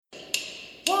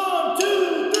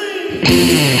Hey,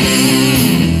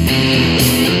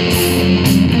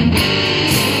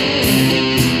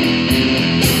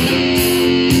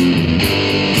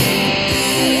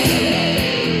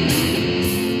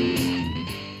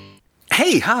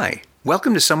 hi!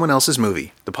 Welcome to Someone Else's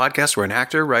Movie, the podcast where an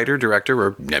actor, writer, director,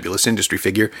 or nebulous industry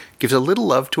figure gives a little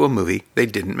love to a movie they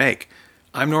didn't make.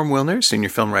 I'm Norm Wilner, senior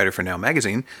film writer for Now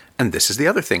Magazine, and this is the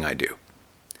other thing I do.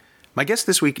 My guest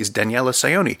this week is Daniela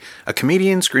Saioni, a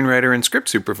comedian, screenwriter, and script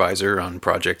supervisor on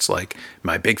projects like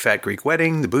My Big Fat Greek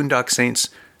Wedding, The Boondock Saints,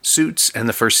 Suits, and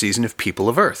the first season of People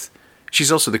of Earth.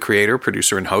 She's also the creator,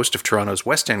 producer, and host of Toronto's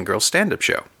West End Girls stand-up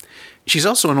show. She's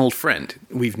also an old friend.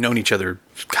 We've known each other,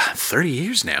 30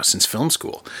 years now, since film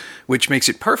school, which makes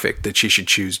it perfect that she should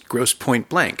choose Grosse Pointe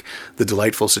Blank, the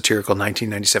delightful satirical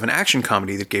 1997 action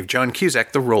comedy that gave John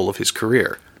Cusack the role of his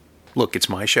career. Look, it's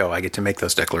my show. I get to make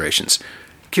those declarations.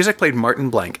 Cusack played Martin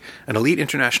Blank, an elite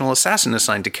international assassin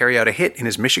assigned to carry out a hit in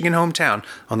his Michigan hometown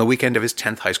on the weekend of his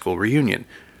 10th high school reunion.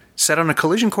 Set on a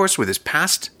collision course with his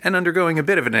past and undergoing a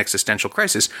bit of an existential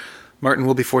crisis, Martin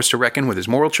will be forced to reckon with his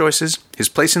moral choices, his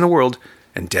place in the world,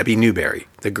 and Debbie Newberry,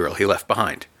 the girl he left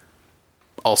behind.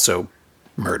 Also,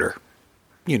 murder.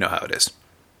 You know how it is.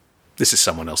 This is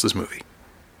Someone Else's Movie.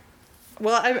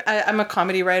 Well, I'm a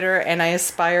comedy writer, and I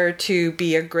aspire to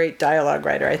be a great dialogue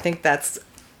writer. I think that's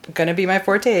going to be my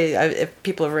forte. If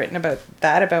people have written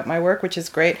about my work, which is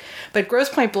great. But Grosse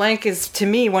Pointe Blank is, to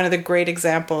me, one of the great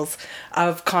examples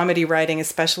of comedy writing,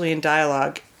 especially in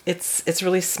dialogue. It's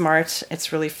really smart.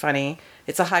 It's really funny.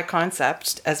 It's a high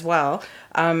concept as well.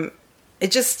 It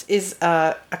just is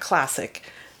a classic,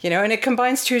 and it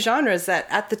combines two genres that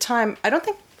at the time,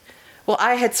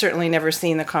 I had certainly never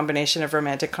seen the combination of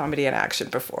romantic comedy and action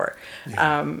before.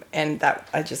 Yeah. And that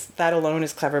alone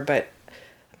is clever. But,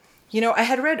 I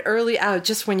had read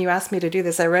just when you asked me to do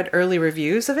this, I read early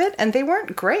reviews of it and they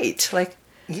weren't great.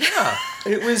 Yeah,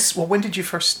 it was. Well, when did you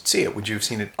first see it? Would you have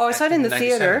seen it? Oh, I saw it in the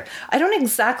theater. I don't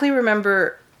exactly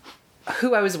remember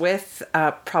who I was with,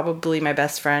 probably my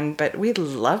best friend, but we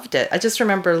loved it. I just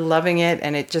remember loving it,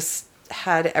 and it just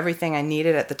had everything I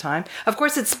needed at the time. Of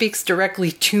course, it speaks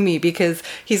directly to me because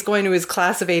he's going to his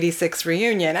class of 86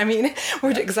 reunion. I mean,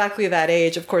 we're exactly that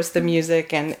age. Of course, the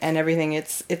music and everything,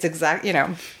 it's exact,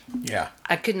 Yeah.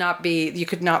 You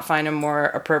could not find a more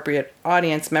appropriate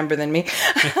audience member than me.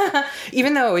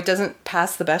 Even though it doesn't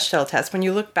pass the Bechdel test, when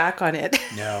you look back on it,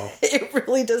 no, it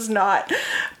really does not.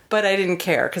 But I didn't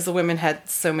care because the women had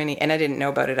so many, and I didn't know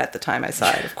about it at the time I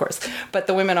saw it, of course. But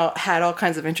the women had all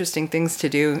kinds of interesting things to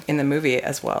do in the movie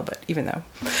as well. But even though,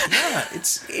 yeah,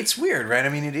 it's weird, right? I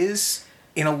mean, it is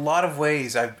in a lot of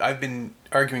ways. I've been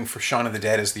arguing for Shaun of the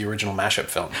Dead as the original mashup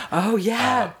film. Oh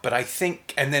yeah, but I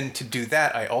think, and then to do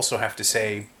that, I also have to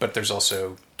say, but there's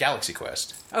also Galaxy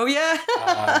Quest. Oh yeah,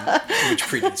 which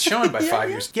predates Shaun by 5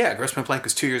 years. Yeah, Grosse Pointe Blank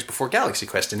was 2 years before Galaxy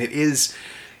Quest, and it is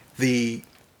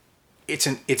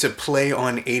It's a play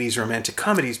on 80s romantic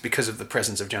comedies because of the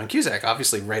presence of John Cusack,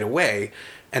 obviously right away.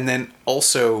 And then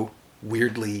also,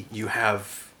 weirdly, you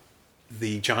have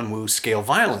the John Woo scale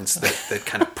violence that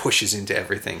kind of pushes into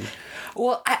everything.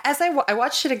 Well, as I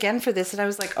watched it again for this, and I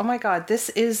was like, oh my God, this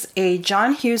is a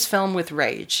John Hughes film with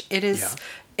rage. It is... Yeah.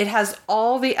 It has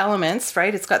all the elements,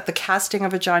 right? It's got the casting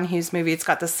of a John Hughes movie. It's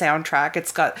got the soundtrack.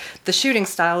 It's got the shooting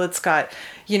style. It's got,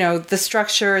 the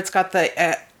structure. It's got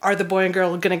the... are the boy and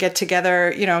girl going to get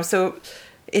together? So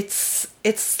it's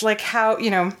like how,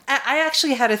 I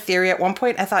actually had a theory at one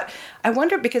point. I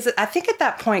wonder, because I think at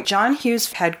that point, John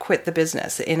Hughes had quit the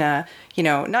business in a,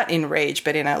 not in rage,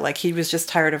 but in a, like, he was just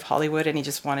tired of Hollywood and he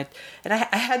just wanted, and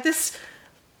I had this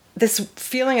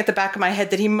feeling at the back of my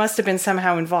head that he must have been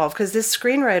somehow involved, because this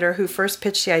screenwriter who first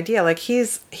pitched the idea, like he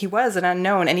was an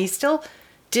unknown, and he still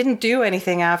didn't do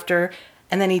anything after.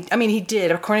 And then he did,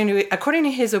 according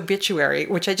to his obituary,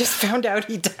 which I just found out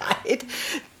he died.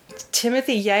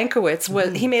 Timothy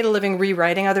Yankowitz he made a living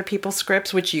rewriting other people's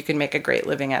scripts, which you can make a great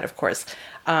living at, of course.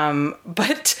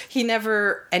 But he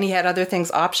never, and he had other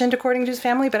things optioned according to his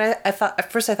family. But I thought,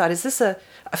 at first is this a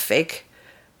fake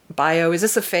bio? Is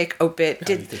this a fake obit?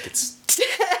 You think it's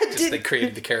they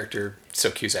created the character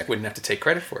so Cusack wouldn't have to take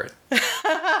credit for it?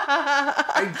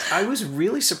 I was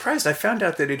really surprised. I found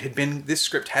out that this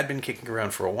script had been kicking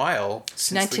around for a while.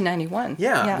 Since 1991.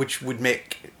 Yeah, which would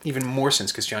make even more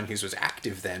sense because John Hughes was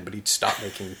active then, but he'd stopped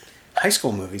making high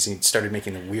school movies and he started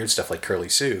making the weird stuff like Curly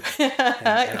Sue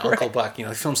and Uncle Buck,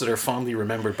 films that are fondly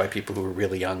remembered by people who were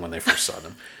really young when they first saw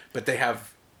them. But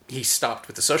he stopped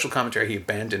with the social commentary, he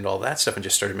abandoned all that stuff and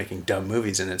just started making dumb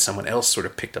movies, and then someone else sort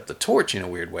of picked up the torch in a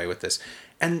weird way with this.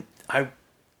 And I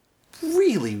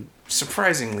really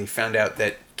surprisingly found out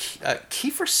that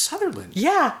Kiefer Sutherland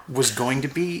Yeah. was going to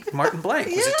be Martin Blank,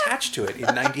 was attached to it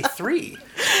in 93.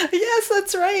 Yes,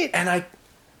 that's right. And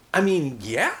I mean,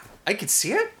 yeah, I could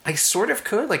see it. I sort of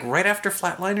could. Like, right after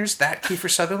Flatliners, that Kiefer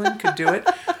Sutherland could do it.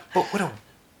 But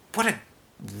what a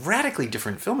radically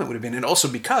different film it would have been. And also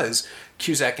because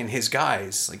Cusack and his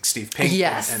guys, like Steve Pink,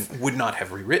 Yes. and would not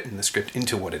have rewritten the script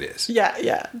into what it is.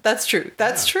 Yeah, that's true.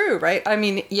 That's true, right? I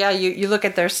mean, yeah, you look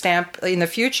at their stamp in the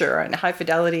future and High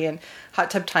Fidelity and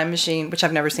Hot Tub Time Machine, which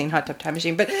I've never seen Hot Tub Time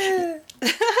Machine, but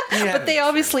but they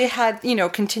obviously had,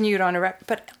 continued on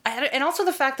and also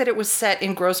the fact that it was set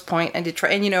in Grosse Pointe and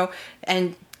Detroit,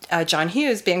 and John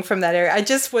Hughes being from that area, I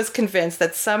just was convinced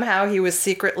that somehow he was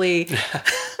secretly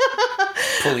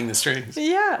pulling the strings.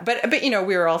 Yeah, but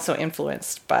we were also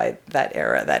influenced by that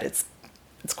era. That it's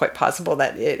quite possible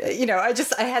that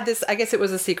I had this. I guess it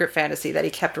was a secret fantasy that he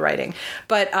kept writing.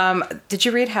 But did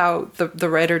you read how the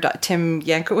writer Tim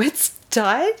Yankowitz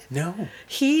died? No.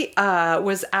 He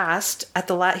was asked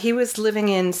at he was living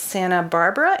in Santa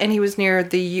Barbara, and he was near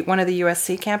one of the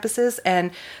USC campuses,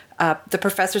 and the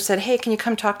professor said, "Hey, can you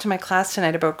come talk to my class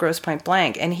tonight about Grosse Pointe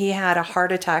Blank?" And he had a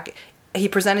heart attack. He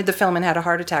presented the film and had a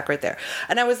heart attack right there.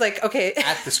 And I was like, okay.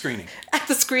 At the screening. At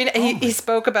the screening. He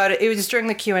spoke about it. It was just during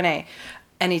the Q&A.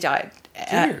 And he died.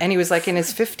 And he was like in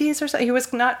his 50s or something. He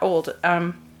was not old.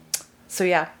 So,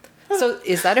 yeah. So,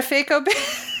 is that a fake obit?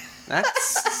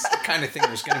 That's the kind of thing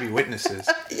there's going to be witnesses.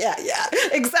 Yeah.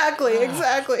 Exactly.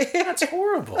 That's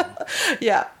horrible.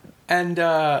 Yeah.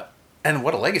 And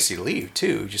what a legacy to leave,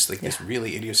 too. Just like this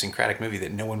really idiosyncratic movie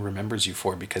that no one remembers you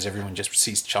for because everyone just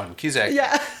sees John Cusack.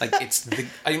 Yeah. Like,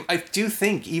 I do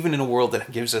think, even in a world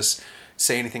that gives us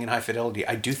Say Anything in High Fidelity,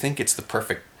 I do think it's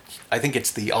I think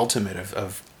it's the ultimate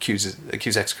of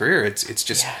Cusack's career. It's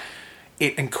just,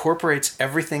 it incorporates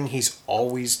everything he's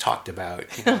always talked about.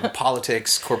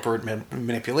 Politics, corporate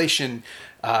manipulation,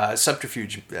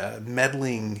 subterfuge,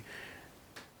 meddling,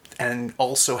 and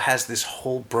also has this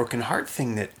whole broken heart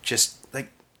thing that just, like,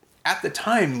 at the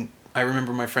time, I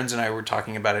remember my friends and I were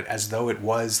talking about it as though it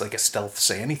was like a stealth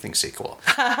Say Anything sequel.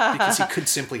 Because he could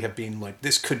simply have been like,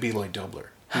 this could be Lloyd Dobler.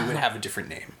 He would have a different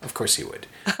name. Of course he would.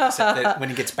 Except that when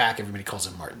he gets back, everybody calls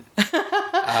him Martin.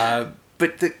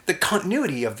 But the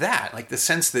continuity of that, like the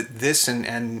sense that this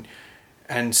and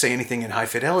Say Anything in High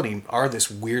Fidelity are this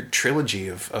weird trilogy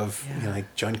of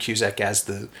like John Cusack as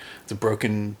the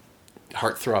broken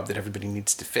heartthrob that everybody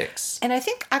needs to fix. And I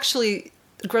think actually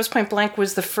Grosse Pointe Blank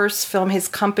was the first film his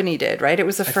company did, right? It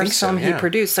was the first film he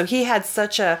produced. So he had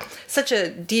such a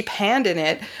deep hand in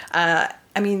it.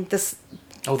 There's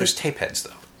Tapeheads,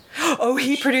 though. Oh,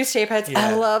 he produced Tapeheads. Yeah,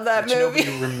 I love that movie.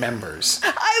 Nobody remembers.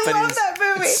 I love that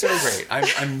movie. It's so great.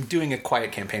 I'm doing a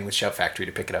quiet campaign with Shout Factory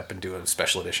to pick it up and do a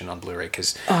special edition on Blu-ray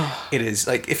because it is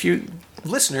like, if you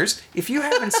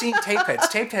haven't seen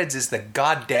Tapeheads is the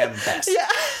goddamn best.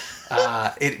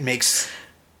 Yeah. It makes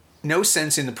no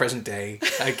sense in the present day.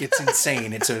 Like, it's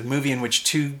insane. It's a movie in which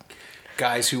two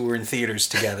guys who were in theaters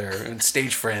together and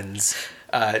stage friends,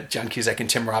 John Cusack and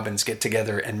Tim Robbins, get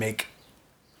together and make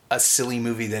a silly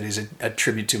movie that is a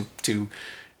tribute to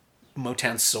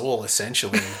Motown soul,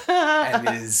 essentially, and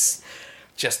is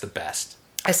just the best.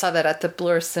 I saw that at the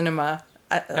Bloor Cinema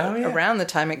around the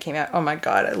time it came out. Oh my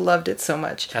God, I loved it so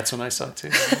much. That's when I saw it too.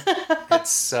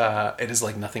 It is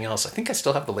like nothing else. I think I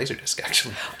still have the Laserdisc,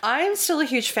 actually. I'm still a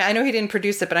huge fan. I know he didn't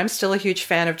produce it, but I'm still a huge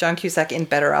fan of John Cusack in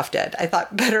Better Off Dead. I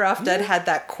thought Better Off Dead had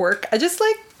that quirk. I just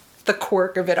like the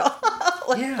quirk of it all.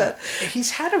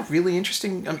 He's had a really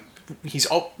interesting...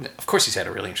 of course he's had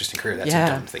a really interesting career. That's a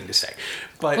dumb thing to say.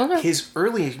 But his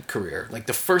early career, like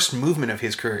the first movement of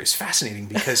his career, is fascinating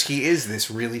because he is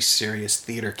this really serious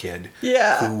theater kid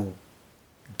who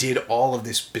did all of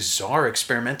this bizarre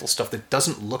experimental stuff that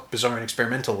doesn't look bizarre and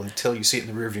experimental until you see it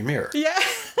in the rearview mirror. Yeah.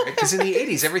 Because in the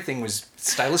 80s, everything was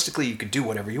stylistically, you could do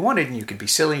whatever you wanted, and you could be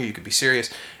silly, or you could be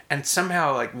serious. And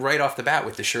somehow, like right off the bat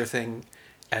with The Sure Thing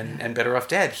and Better Off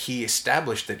Dead, he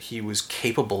established that he was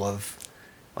capable of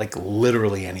like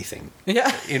literally anything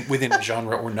within a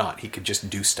genre or not. He could just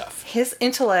do stuff. His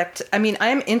intellect, I mean, I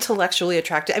am intellectually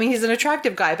attracted. I mean, he's an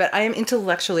attractive guy, but I am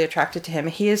intellectually attracted to him.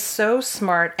 He is so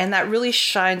smart, and that really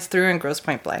shines through in Grosse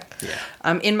Pointe Blank.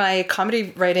 Yeah. In my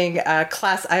comedy writing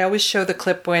class, I always show the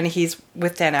clip when he's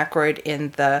with Dan Aykroyd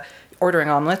in the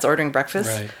ordering breakfast.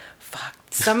 Right. Fuck,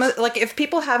 some of, like, if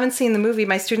people haven't seen the movie,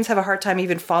 my students have a hard time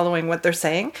even following what they're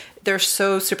saying. They're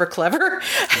so super clever.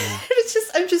 It's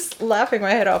just, I'm just laughing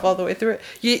my head off all the way through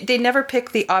it. They never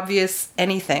pick the obvious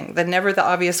anything, never the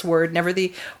obvious word, never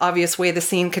the obvious way the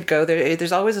scene could go.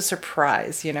 There's always a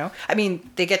surprise, you know? I mean,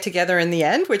 they get together in the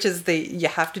end, which is you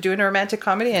have to do in a romantic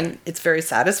comedy, and it's very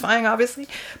satisfying, obviously.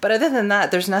 But other than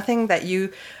that, there's nothing that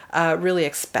you really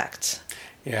expect.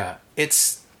 Yeah,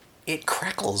 it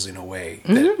crackles in a way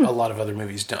that a lot of other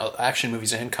movies don't, action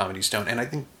movies and comedies don't. And I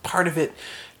think part of it,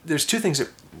 there's two things that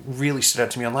really stood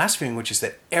out to me on last viewing, which is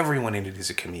that everyone in it is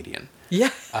a comedian.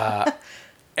 Yeah.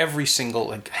 Every single,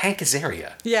 like Hank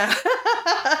Azaria. Yeah.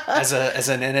 as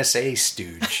an NSA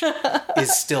stooge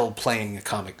is still playing a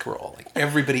comic role. Like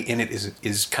everybody in it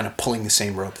is kind of pulling the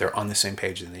same rope. They're on the same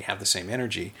page and they have the same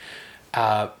energy,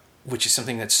 which is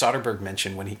something that Soderbergh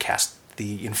mentioned when he cast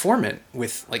The Informant,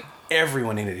 with like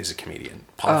everyone in it is a comedian.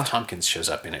 Paul F. Tompkins shows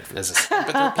up in it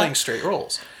but they're playing straight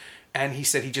roles. And he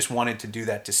said he just wanted to do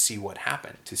that to see what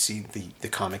happened, to see the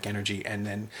comic energy and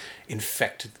then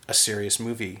infect a serious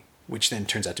movie, which then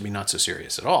turns out to be not so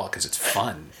serious at all because it's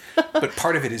fun. But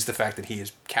part of it is the fact that he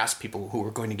has cast people who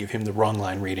are going to give him the wrong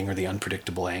line reading or the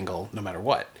unpredictable angle no matter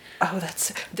what. Oh,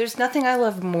 there's nothing I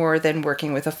love more than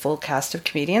working with a full cast of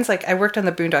comedians. Like, I worked on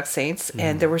the Boondock Saints,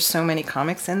 and there were so many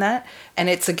comics in that. And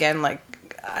it's, again, like,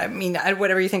 I mean,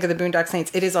 whatever you think of the Boondock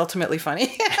Saints, it is ultimately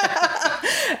funny.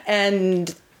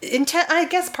 And I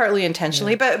guess partly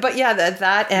intentionally, but yeah,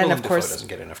 that and Willem of course Dafoe doesn't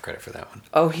get enough credit for that one.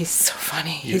 Oh, he's so funny.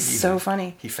 He's so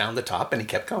funny. He found the top and he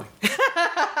kept going.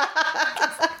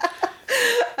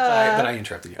 But I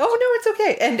interrupted you. Oh no, it's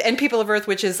okay. And People of Earth,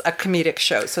 which is a comedic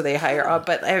show, so they hire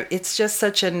but it's just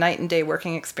such a night and day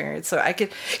working experience. So I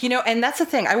could, and that's the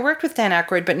thing. I worked with Dan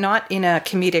Aykroyd, but not in a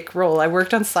comedic role. I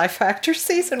worked on Sci Factor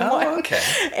season 1. Okay.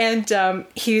 And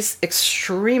he's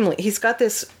got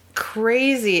this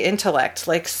crazy intellect,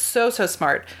 like so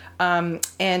smart. And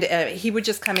he would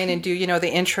just come in and do,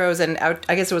 the intros and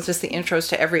I guess it was just the intros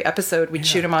to every episode. We'd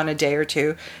shoot him on a day or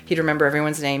two. He'd remember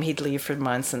everyone's name. He'd leave for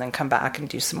months and then come back and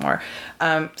do some more.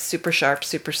 Super sharp,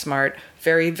 super smart,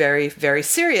 very, very, very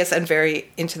serious and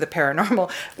very into the paranormal.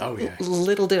 Oh, yeah.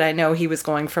 Little did I know he was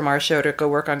going from our show to go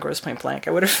work on Grosse Pointe Blank.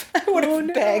 I would have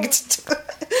begged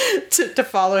to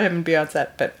follow him and be on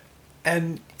set, but...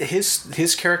 And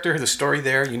his character, the story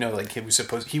there, like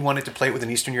he wanted to play it with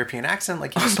an Eastern European accent,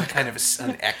 like he was kind of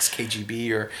an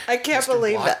ex-KGB or I can't Eastern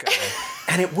believe Bloc that.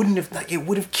 guy. And it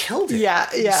would have killed it. Yeah.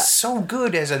 He's so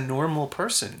good as a normal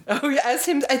person. Oh yeah, as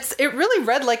him, it really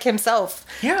read like himself.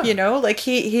 Yeah. Like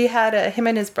he had him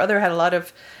and his brother had a lot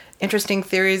of interesting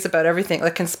theories about everything,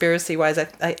 like conspiracy wise.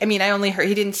 I mean, I only heard,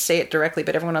 he didn't say it directly,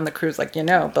 but everyone on the crew was like,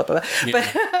 blah, blah, blah.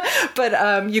 Yeah.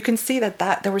 But you can see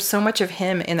that there was so much of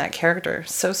him in that character.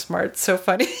 So smart, so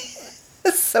funny,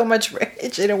 so much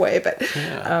rage in a way. But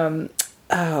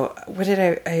what did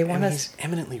I want to? He's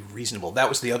eminently reasonable. That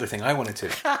was the other thing I wanted to.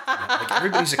 Like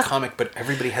everybody's a comic, but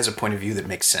everybody has a point of view that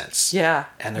makes sense. Yeah,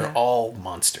 and they're all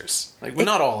monsters. Like, well,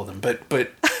 not all of them, but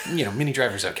Minnie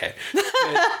Driver's okay.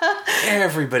 But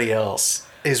everybody else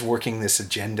is working this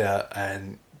agenda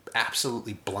and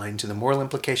absolutely blind to the moral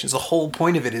implications. The whole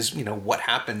point of it is, what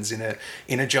happens in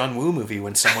a John Woo movie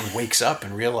when someone wakes up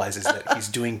and realizes that he's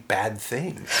doing bad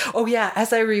things. Oh yeah,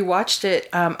 as I rewatched it,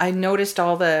 I noticed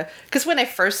because when I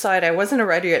first saw it, I wasn't a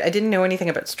writer yet. I didn't know anything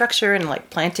about structure and like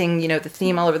planting, the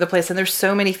theme all over the place. And there's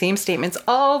so many theme statements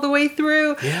all the way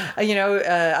through. Yeah.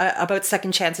 About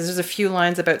second chances. There's a few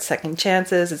lines about second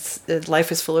chances.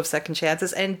 Life is full of second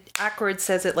chances, and Aykroyd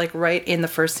says it like right in the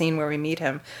first scene where we meet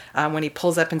him, when he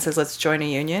pulls up and says, "Let's join a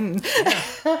union."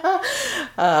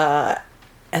 Yeah.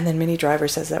 And then Minnie Driver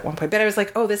says that at one point. But I was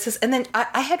like, oh, this is... And then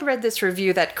I had read this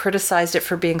review that criticized it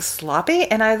for being sloppy.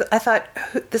 And I thought,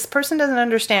 this person doesn't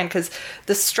understand because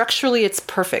structurally it's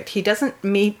perfect. He doesn't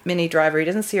meet Minnie Driver. He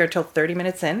doesn't see her until 30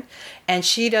 minutes in. And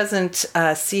she doesn't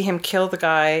see him kill the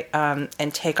guy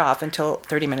and take off until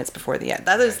 30 minutes before the end.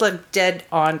 That is like dead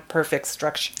on perfect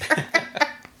structure.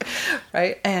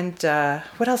 Right? And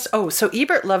what else? Oh, so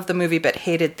Ebert loved the movie but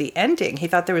hated the ending. He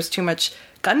thought there was too much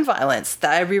gun violence.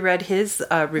 I reread his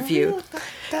review. Well,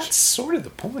 that's sort of the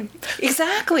point.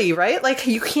 Exactly, right? Like,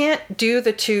 you can't do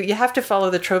the two. You have to follow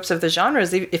the tropes of the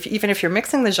genres, even if you're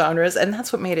mixing the genres, and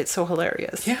that's what made it so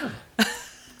hilarious. Yeah.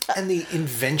 And the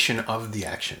invention of the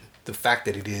action. The fact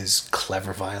that it is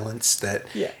clever violence that...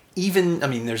 Yeah. Even, I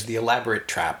mean, there's the elaborate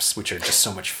traps, which are just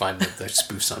so much fun with the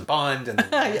spoofs on Bond, and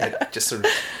just sort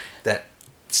of that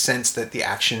sense that the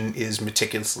action is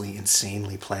meticulously,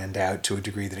 insanely planned out to a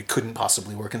degree that it couldn't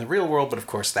possibly work in the real world, but of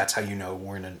course that's how you know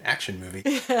we're in an action movie.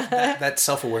 That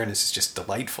self-awareness is just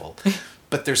delightful.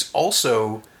 But there's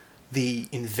also the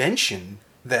invention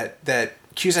that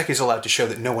Cusack is allowed to show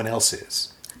that no one else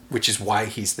is, which is why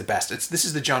he's the best. This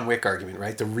is the John Wick argument,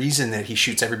 right? The reason that he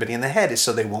shoots everybody in the head is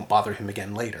so they won't bother him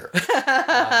again later.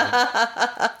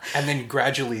 And then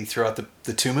gradually throughout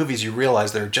the two movies, you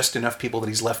realize there are just enough people that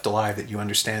he's left alive that you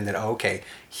understand that, oh, okay,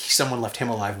 someone left him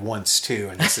alive once too,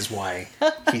 and this is why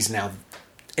he's now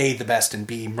A, the best, and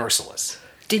B, merciless.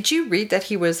 Did you read that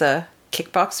he was a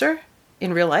kickboxer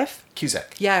in real life?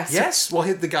 Cusack. Yes. Yes.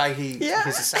 Well, the guy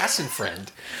his assassin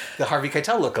friend, the Harvey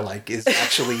Keitel lookalike, is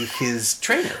actually his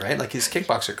trainer, right? Like his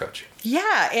kickboxer coach.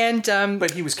 Yeah, and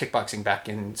but he was kickboxing back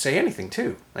in Say Anything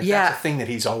too. Like yeah. That's a thing that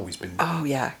he's always been. Oh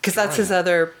yeah, because that's his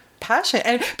other passion.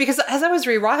 And because as I was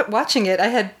watching it, I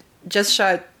had just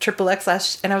shot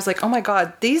XXX and I was like, oh my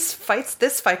god, this fight,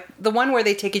 the one where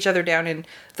they take each other down in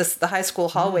the high school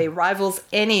hallway rivals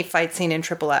any fight scene in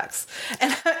XXX.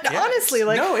 And honestly,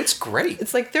 like, no, it's great.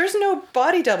 It's like there's no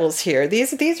body doubles here.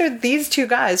 These are these two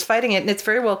guys fighting it, and it's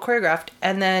very well choreographed.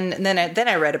 And then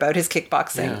I read about his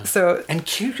kickboxing. Yeah. So and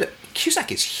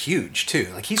Cusack is huge too.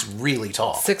 Like he's really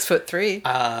tall. 6'3".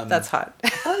 That's hot. I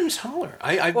thought he was taller.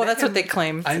 Well, that's what they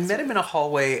claim. I met him in a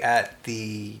hallway at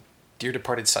the Dear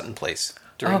Departed Sutton place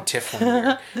during TIFF one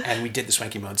year, and we did the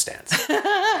Swanky Mode stance. He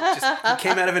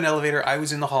came out of an elevator. I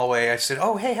was in the hallway. I said,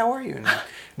 "Oh, hey, how are you?" And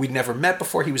we'd never met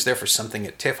before. He was there for something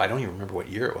at TIFF. I don't even remember what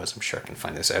year it was. I'm sure I can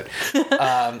find this out.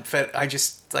 But I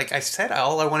just, like I said,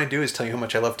 all I want to do is tell you how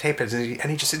much I love tape. And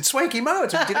he just said, "Swanky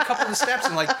Mode." So we did a couple of the steps,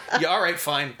 and like, yeah, all right,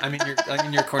 fine. I'm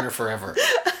in your corner forever.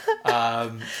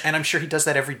 And I'm sure he does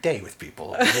that every day with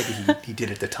people. Maybe he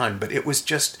did at the time, but it was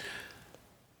just.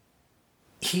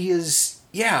 He is,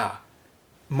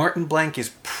 Martin Blanc is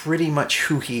pretty much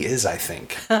who he is, I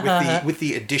think, with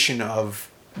the addition of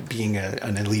being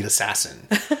an elite assassin.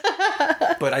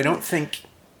 But I don't think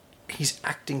he's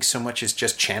acting so much as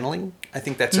just channeling. I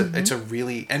think that's it's a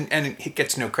really and he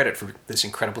gets no credit for this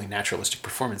incredibly naturalistic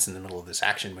performance in the middle of this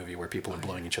action movie where people are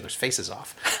blowing each other's faces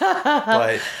off.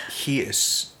 But he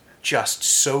is just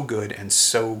so good and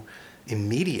so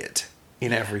immediate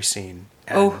in every scene.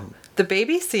 And the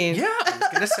baby scene. Yeah, I was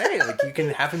going to say, like, you can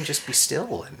have him just be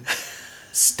still and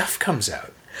stuff comes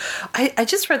out. I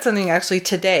just read something actually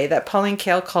today that Pauline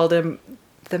Kael called him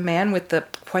the man with the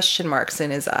question marks in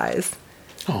his eyes.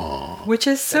 Aww. Which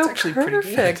is so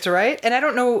perfect, right? And I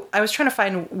don't know, I was trying to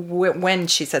find when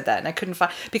she said that, and I couldn't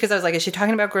find, because I was like, is she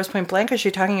talking about Grosse Pointe Blank, or is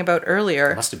she talking about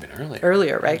earlier? It must have been earlier.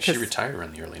 Earlier, right? She retired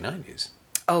around the early 90s.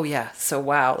 Oh, yeah. So,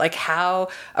 wow. Like, how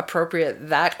appropriate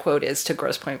that quote is to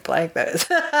Grosse Pointe Blank. That is.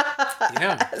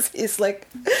 Yeah. As he's, like,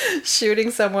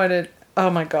 shooting someone and, oh,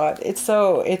 my God. It's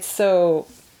so...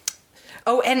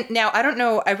 Oh, and now, I don't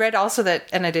know. I read also that,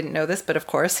 and I didn't know this, but of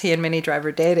course, he and Minnie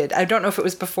Driver dated. I don't know if it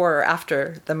was before or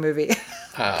after the movie.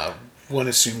 One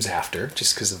assumes after,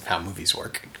 just because of how movies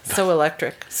work. So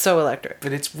electric.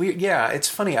 But it's weird. Yeah, it's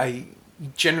funny.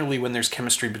 Generally, when there's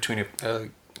chemistry between a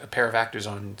pair of actors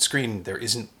on screen, there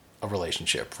isn't a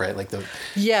relationship, right? Like a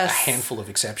handful of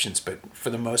exceptions, but for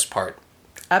the most part,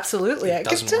 absolutely, it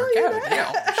doesn't work out.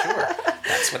 Yeah, sure,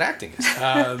 that's what acting is.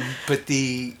 But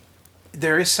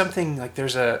there is something like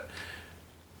I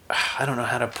don't know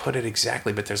how to put it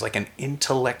exactly, but there's like an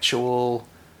intellectual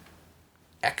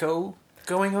echo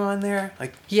going on there,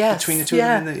 like between the two of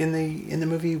them in the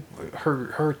movie.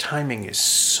 Her timing is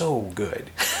so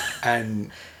good and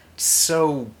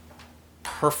so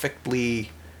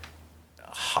perfectly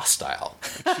hostile.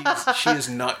 Like she is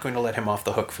not going to let him off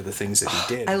the hook for the things that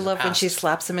he did. I love when she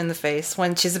slaps him in the face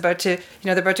when she's about to,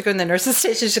 they're about to go in the nurse's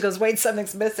station. She goes, "Wait,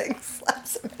 something's missing."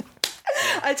 Slaps him.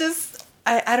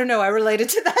 I don't know. I related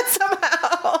to that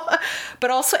somehow. But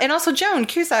also Joan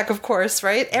Cusack, of course,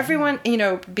 right? Everyone,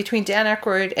 between Dan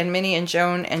Aykroyd and Minnie and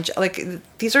Joan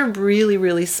these are really,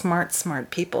 really smart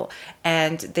people,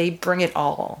 and they bring it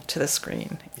all to the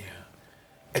screen. Yeah.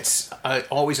 It's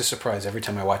always a surprise every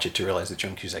time I watch it to realize that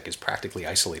Joan Cusack is practically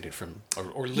isolated from,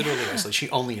 or literally isolated. She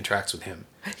only interacts with him.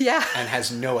 Yeah. And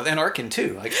has no other. And Arkin,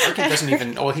 too. Like, Arkin doesn't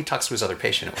even, he talks to his other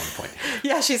patient at one point.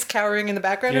 Yeah, she's cowering in the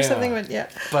background or something. But yeah.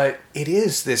 But it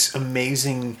is this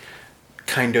amazing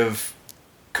kind of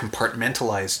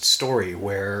compartmentalized story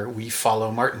where we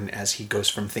follow Martin as he goes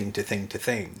from thing to thing to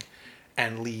thing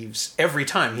and leaves, every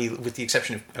time, with the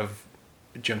exception of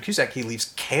Joan Cusack, he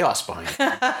leaves chaos behind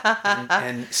him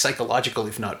and psychological,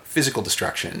 if not physical,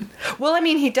 destruction. Well, I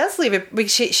mean, he does leave it.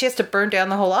 She has to burn down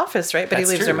the whole office, right? But That's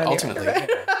he leaves true, her money. Ultimately, right?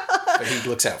 But he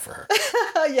looks out for her.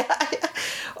 Yeah.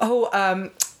 Oh,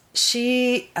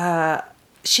 the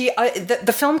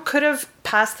film could have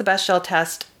passed the Bechdel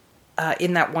test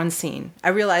in that one scene. I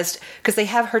realized, because they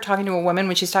have her talking to a woman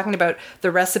when she's talking about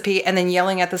the recipe and then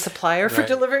yelling at the supplier for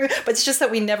delivering. But it's just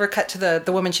that we never cut to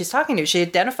the woman she's talking to. She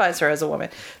identifies her as a woman.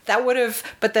 That would have,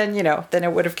 but then, then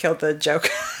it would have killed the joke.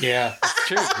 Yeah, that's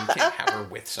true. You can't have her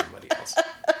with somebody else.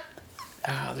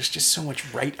 There's just so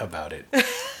much right about it.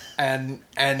 And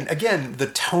again, the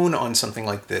tone on something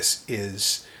like this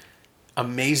is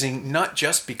amazing, not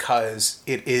just because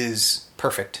it is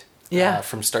perfect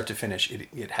from start to finish.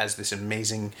 It has this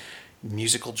amazing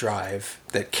musical drive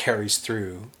that carries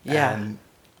through. Yeah. And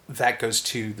that goes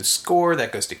to the score,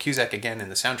 that goes to Cusack again in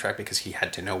the soundtrack, because he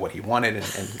had to know what he wanted.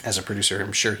 And as a producer,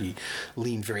 I'm sure he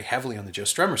leaned very heavily on the Joe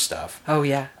Strummer stuff. Oh,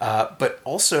 yeah. But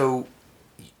also,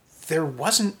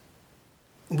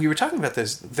 we were talking about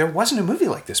this, there wasn't a movie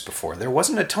like this before. There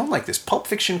wasn't a tone like this. Pulp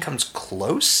Fiction comes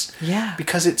close. Yeah.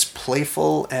 Because it's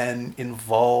playful and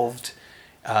involved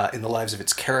in the lives of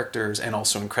its characters and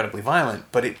also incredibly violent.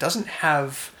 But it doesn't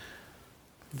have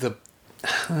the...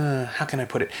 how can I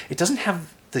put it? It doesn't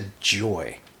have the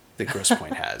joy that Grosse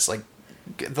Pointe has. Like,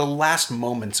 the last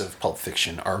moments of Pulp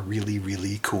Fiction are really,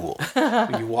 really cool.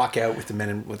 You walk out with the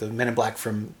Men in Black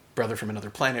from Brother from Another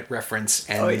Planet reference,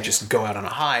 and you just go out on a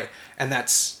high, and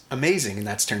that's amazing, and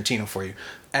that's Tarantino for you.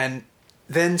 And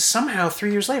then somehow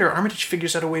 3 years later, Armitage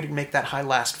figures out a way to make that high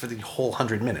last for the whole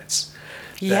 100 minutes.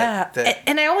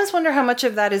 And I always wonder how much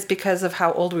of that is because of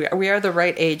how old we are. We are the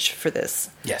right age for this.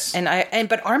 Yes.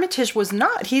 But Armitage was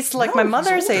not. He's like my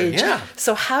mother's age. Yeah.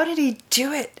 So how did he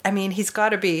do it? I mean, he's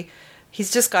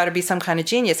just got to be some kind of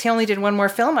genius. He only did one more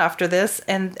film after this,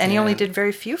 and he only did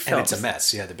very few films. And it's a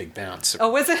mess. Yeah, The Big Bounce.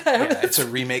 Oh, was it? Yeah, it's a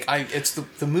remake. It's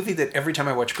the movie that every time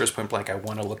I watch Grosse Pointe Blank, I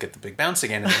want to look at The Big Bounce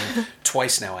again, and then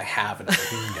twice now I have, and I'm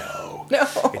like, no,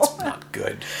 it's not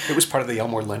good. It was part of the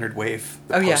Elmore Leonard wave,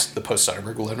 the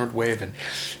post-Soderbergh Leonard wave, and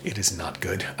it is not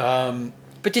good.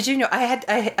 But did you know,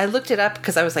 I looked it up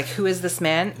because I was like, who is this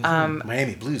man?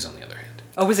 Miami Blues, on the other hand.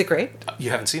 Oh, was it great? You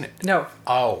haven't seen it? No.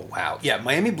 Oh, wow. Yeah,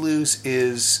 Miami Blues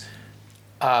is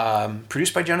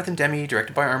produced by Jonathan Demme,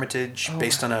 directed by Armitage,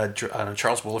 based on a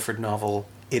Charles Willeford novel.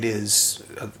 It is,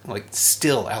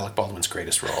 still Alec Baldwin's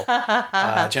greatest role.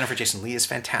 Jennifer Jason Leigh is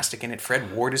fantastic in it.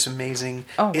 Fred Ward is amazing.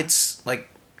 Oh. It's,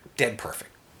 dead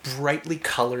perfect. Brightly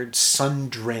colored,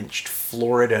 sun-drenched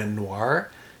Florida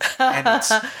noir. And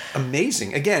it's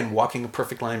amazing. Again, walking a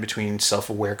perfect line between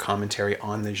self-aware commentary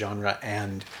on the genre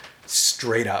and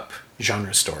straight up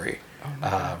genre story.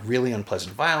 Really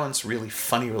unpleasant violence, really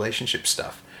funny relationship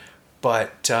stuff,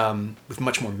 but with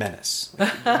much more menace. You're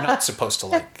not supposed to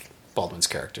like Baldwin's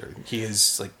character. He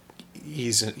is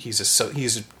he's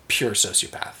a pure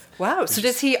sociopath. Wow. So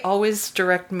does he always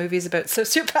direct movies about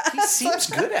sociopaths? He seems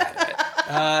good at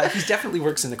it. He definitely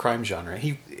works in the crime genre.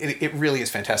 It really is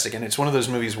fantastic, and it's one of those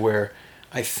movies where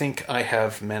I think I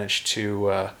have managed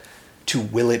to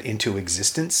will it into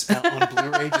existence on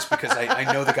Blu-ray, just because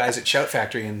I know the guys at Shout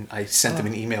Factory, and I sent them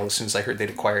an email as soon as I heard they'd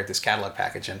acquired this catalog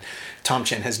package, and Tom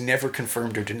Chen has never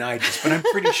confirmed or denied this, but I'm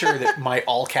pretty sure that my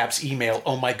all-caps email,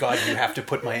 oh my god, you have to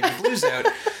put Miami Blues out,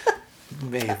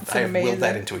 I have willed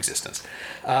that into existence.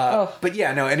 But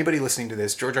yeah, no, anybody listening to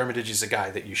this, George Armitage is a guy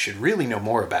that you should really know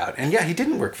more about, and yeah, he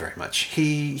didn't work very much.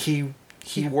 He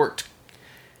worked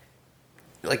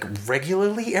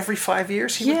regularly every 5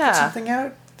 years he would put something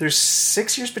out. There's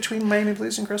 6 years between Miami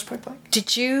Blues and Grosse Pointe Blank.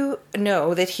 Did you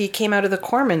know that he came out of the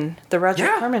Roger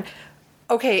Corman?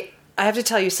 Okay, I have to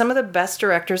tell you, some of the best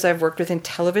directors I've worked with in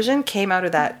television came out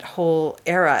of that whole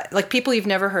era. People you've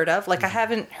never heard of. I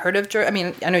haven't heard of George. I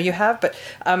mean, I know you have, but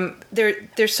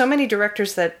there's so many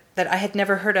directors that I had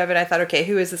never heard of, and I thought, okay,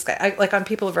 who is this guy? On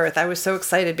People of Earth, I was so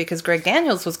excited because Greg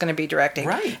Daniels was going to be directing,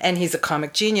 right? And he's a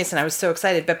comic genius, and I was so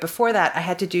excited. But before that, I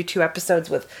had to do 2 episodes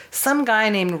with some guy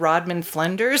named Rodman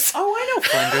Flenders. Oh, I know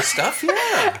Flenders stuff,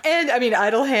 yeah. And I mean,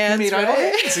 Idle Hands, you made Idle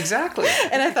Hands, exactly.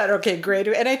 And I thought, okay, great.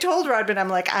 And I told Rodman, I'm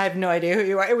like, I have no idea who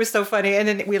you are. It was so funny, and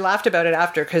then we laughed about it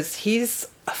after because he's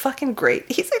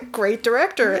a great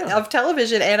director of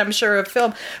television and I'm sure of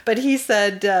film. But he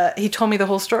said, he told me the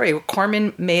whole story.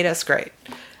 Corman made us great.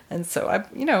 And so I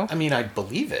mean, I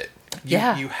believe it. You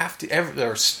have to,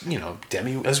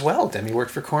 Demme as well. Demme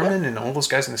worked for Corman and all those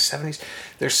guys in the 70s.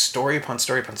 There's story upon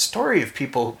story upon story of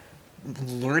people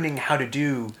learning how to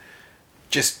do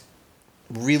just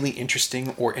really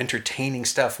interesting or entertaining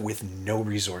stuff with no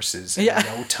resources and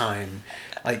no time.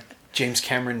 James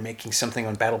Cameron making something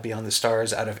on Battle Beyond the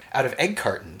Stars out of egg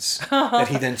cartons that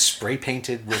he then spray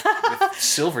painted with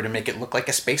silver to make it look like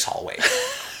a space hallway.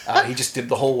 He just did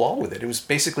the whole wall with it. It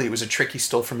was a trick he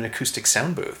stole from an acoustic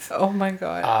sound booth. Oh my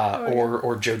god!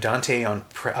 Or Joe Dante on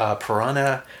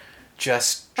Piranha,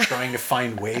 just trying to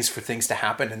find ways for things to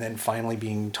happen and then finally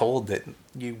being told that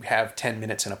you have 10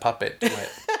 minutes and a puppet to it.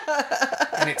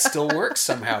 And it still works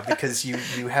somehow because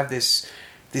you have this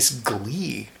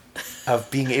glee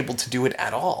of being able to do it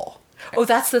at all. Oh,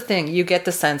 that's the thing. You get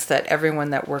the sense that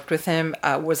everyone that worked with him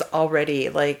was already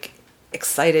like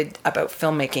excited about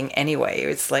filmmaking anyway.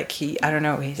 It's like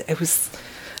it was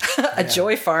a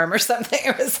joy farm or something.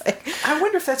 It was like, I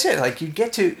wonder if that's it. Like you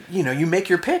get to, you make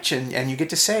your pitch and you get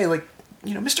to say like,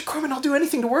 Mr. Corman, I'll do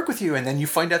anything to work with you. And then you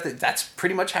find out that that's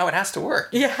pretty much how it has to work.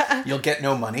 Yeah. You'll get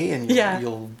no money and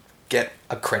you'll get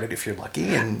a credit if you're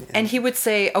lucky. And he would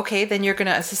say, okay, then you're going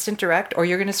to assistant direct or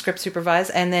you're going to script supervise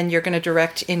and then you're going to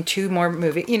direct in 2 more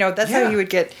movies. That's how he would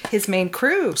get his main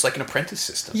crew. It's like an apprentice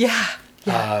system. Yeah.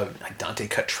 Dante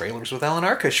cut trailers with Alan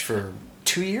Arkush for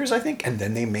 2 years, I think, and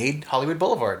then they made Hollywood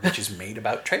Boulevard, which is made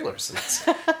about trailers.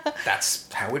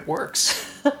 That's how it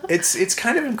works. It's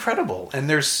kind of incredible,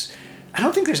 and I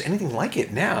don't think there's anything like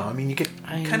it now. I mean, you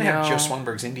kind of have Joe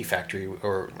Swanberg's Indie Factory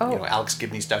or Alex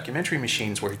Gibney's Documentary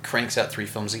Machines, where he cranks out 3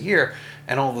 films a year,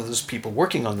 and all of those people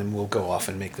working on them will go off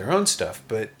and make their own stuff.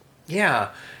 But yeah,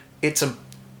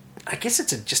 I guess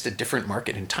it's just a different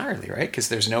market entirely, right? Because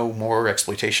there's no more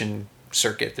exploitation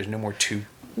circuit. There's no more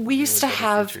We used to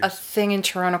have a thing in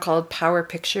Toronto called Power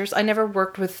Pictures. I never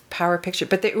worked with Power Pictures,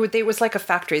 but it was like a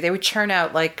factory. They would churn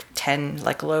out like 10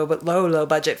 like low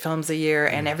budget films a year,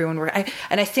 and everyone worked.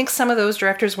 And I think some of those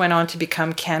directors went on to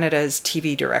become Canada's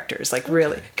TV directors, like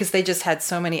really, because they just had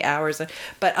so many hours.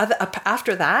 But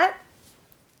after that,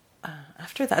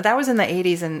 that was in the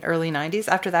 80s and early 90s.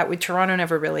 After that, Toronto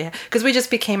never really, because we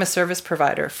just became a service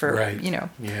provider for,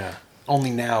 Yeah.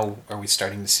 Only now are we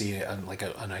starting to see an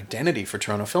identity for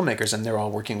Toronto filmmakers, and they're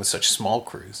all working with such small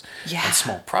crews and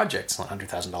small projects,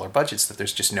 $100,000 budgets, that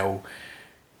there's just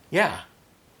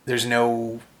there's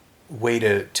no way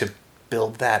to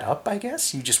build that up, I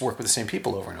guess. You just work with the same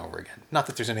people over and over again. Not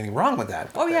that there's anything wrong with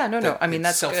that. No. I mean,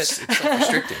 that's good. It's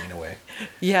self-restricting in a way.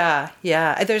 Yeah.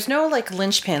 There's no like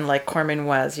linchpin like Corman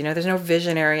was, there's no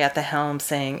visionary at the helm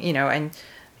saying, and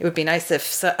it would be nice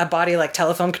if a body like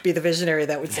Telephone could be the visionary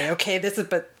that would say, okay,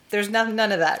 but there's none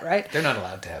of that, right? They're not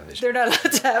allowed to have vision. They're not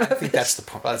allowed to have I think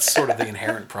that's sort of the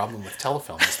inherent problem with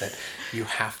Telefilm, is that you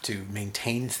have to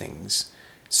maintain things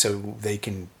so they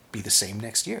can be the same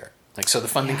next year. Like, so the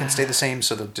funding can stay the same,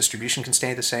 so the distribution can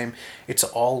stay the same. It's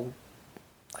all,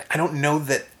 I don't know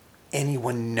that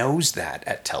anyone knows that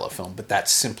at Telefilm, but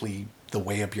that's simply the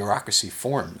way a bureaucracy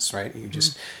forms, right?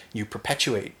 You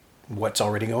perpetuate what's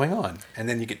already going on, and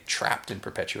then you get trapped in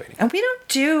perpetuating. And we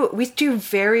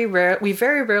very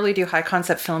rarely do high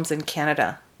concept films in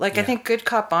Canada. Like I think Good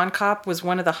Cop, Bon Cop was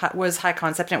was high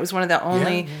concept, and it was one of the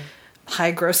only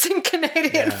high grossing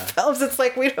Canadian films. It's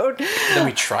like we don't. Then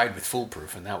we tried with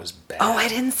Foolproof, and that was bad. Oh, I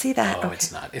didn't see that. Oh, okay.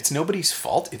 It's not. It's nobody's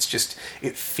fault. It's just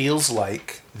it feels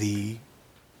like the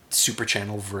Super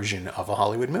Channel version of a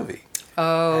Hollywood movie.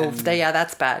 Oh,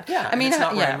 that's bad. Yeah, I mean, it's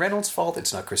not Ryan Reynolds' fault.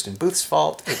 It's not Kristen Booth's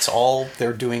fault. It's all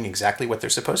they're doing exactly what they're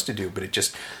supposed to do. But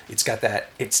it's got that.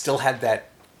 It still had that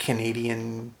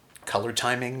Canadian color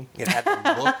timing. It had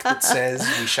the look that says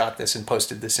we shot this and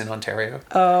posted this in Ontario.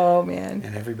 Oh man!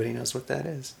 And everybody knows what that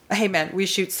is. Hey man, we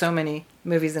shoot so many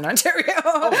movies in Ontario,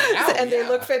 they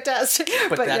look fantastic.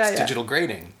 But that's digital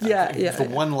grading. The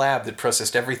one lab that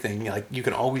processed everything, like you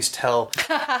can always tell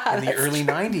in the early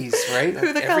 '90s, right?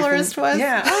 Who the colorist was?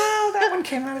 Yeah. Oh, that one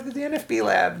came out of the NFB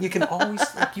lab. You can always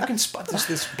you can spot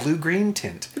this blue-green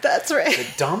tint. That's right.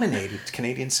 That dominated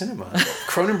Canadian cinema.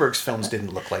 Cronenberg's films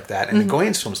didn't look like that, and the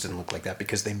Goyan's films didn't look like that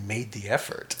because they made the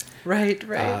effort. Right.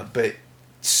 But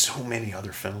so many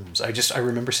other films. I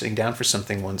remember sitting down for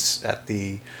something once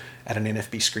at an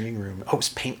NFB screening room. Oh, it was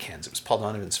Paint Cans. It was Paul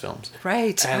Donovan's films.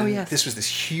 Right. And this was this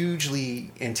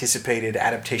hugely anticipated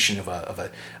adaptation of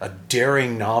a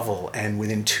daring novel. And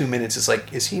within 2 minutes, it's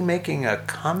like, is he making a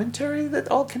commentary that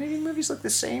all Canadian movies look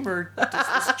the same, or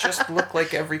does this just look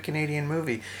like every Canadian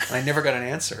movie? And I never got an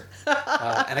answer.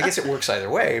 And I guess it works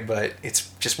either way, but it's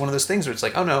just one of those things where it's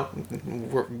like, oh no,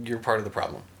 you're part of the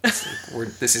problem.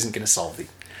 This isn't going to solve the.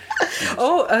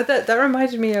 That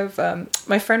reminded me of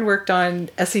my friend worked on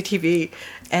SCTV,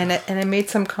 and I made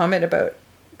some comment about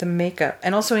the makeup,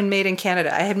 and also in Made in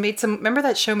Canada. I had made some. Remember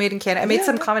that show Made in Canada? I made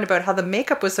some comment about how the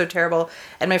makeup was so terrible,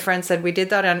 and my friend said we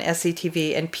did that on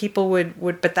SCTV, and people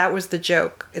would, but that was the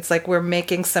joke. It's like we're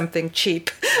making something cheap.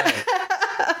 Right.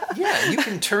 Yeah, you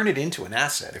can turn it into an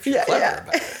asset if you're clever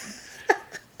about it.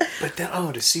 But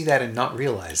then, to see that and not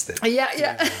realize that.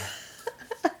 Yeah.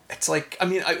 It's like, I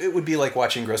mean, it would be like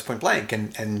watching Grosse Pointe Blank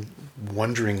and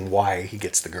wondering why he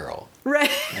gets the girl.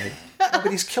 Right? Oh, but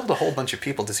he's killed a whole bunch of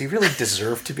people. Does he really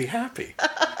deserve to be happy?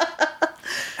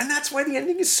 And that's why the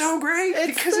ending is so great.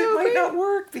 It's because so it might great. not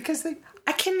work. Because they...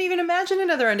 I can't even imagine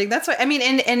another ending. That's why, I mean,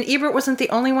 and Ebert wasn't the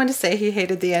only one to say he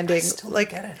hated the ending. I still don't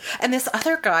get it. And this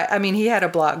other guy, I mean, he had a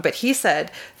blog, but he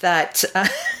said that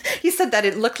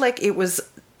it looked like it was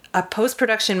a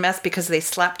post-production mess because they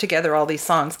slapped together all these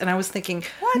songs. And I was thinking,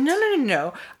 what?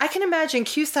 No. I can imagine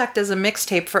Cusack does a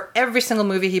mixtape for every single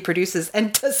movie he produces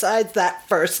and decides that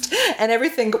first. And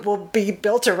everything will be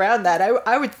built around that.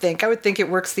 I would think it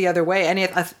works the other way. And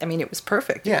it was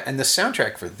perfect. Yeah, and the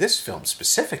soundtrack for this film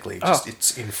specifically,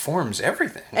 it informs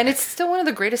everything. And it's still one of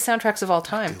the greatest soundtracks of all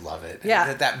time. I love it.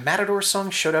 Yeah. That Matador song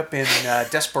showed up in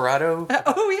Desperado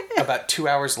about 2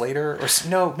 hours later.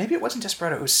 No, maybe it wasn't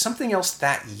Desperado. It was something else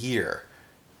that year.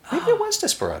 Maybe it was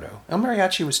Desperado. El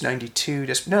Mariachi was 92.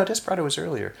 Desperado was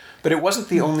earlier. But it wasn't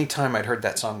the only time I'd heard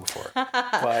that song before.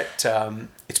 But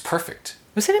it's perfect.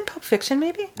 Was it in Pulp Fiction,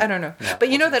 maybe? I don't know. No, but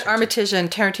you know that Tarantino. Armitage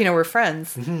and Tarantino were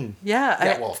friends. Mm-hmm.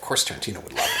 Yeah. Well, of course Tarantino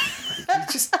would love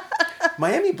him.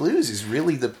 Miami Blues is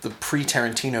really the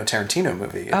pre-Tarantino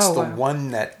movie. It's the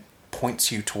one that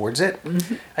points you towards it,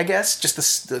 I guess.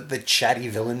 Just the chatty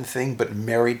villain thing, but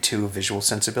married to a visual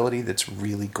sensibility that's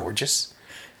really gorgeous.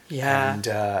 Yeah. And,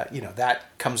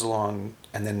 that comes along,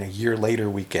 and then a year later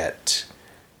we get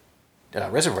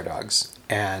Reservoir Dogs,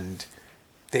 and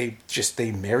they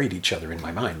married each other in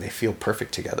my mind. They feel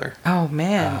perfect together. Oh,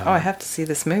 man. I have to see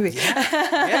this movie.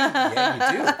 Yeah,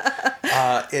 you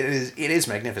do. It is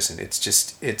magnificent.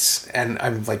 And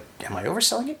I'm like, am I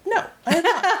overselling it? No, I am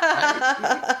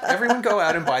not. Everyone go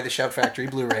out and buy the Shout Factory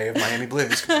Blu-ray of Miami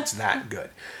Blues because it's that good.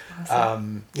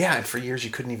 Awesome. And for years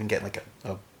you couldn't even get like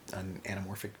an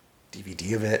anamorphic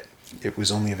DVD of it. It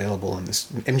was only available in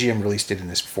this. MGM released it in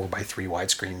this 4:3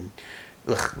 widescreen.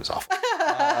 Ugh, it was awful.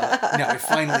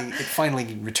 It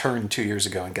finally returned 2 years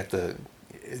ago and got the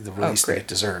release that it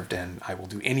deserved, and I will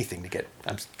do anything to get.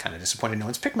 I'm kind of disappointed no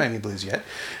one's picked Miami Blues yet.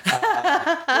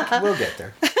 We'll get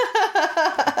there.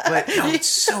 But no, it's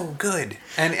so good,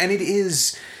 and it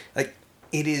is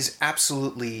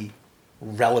absolutely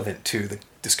relevant to the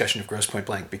discussion of Grosse Pointe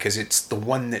Blank because it's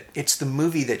the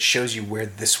movie that shows you where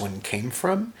this one came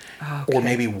from, or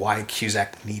maybe why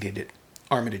Cusack needed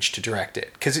Armitage to direct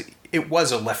it, because it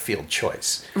was a left field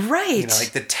choice. Right.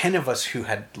 Like the 10 of us who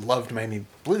had loved Miami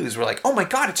Blues were like, oh my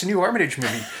God, it's a new Armitage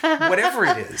movie, whatever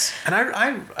it is. And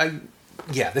I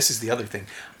this is the other thing.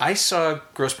 I saw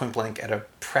Grosse Pointe Blank at a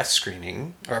press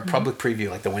screening or a public preview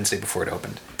like the Wednesday before it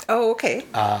opened. Oh, okay.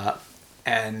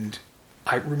 And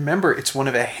I remember it's one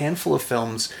of a handful of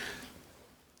films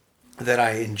that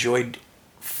I enjoyed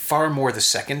far more the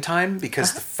second time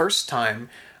because the first time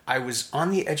I was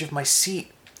on the edge of my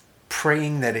seat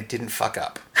praying that it didn't fuck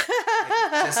up.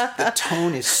 The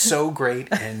tone is so great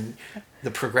and the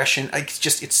progression,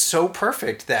 it's so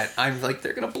perfect that I'm like,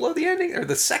 they're going to blow the ending or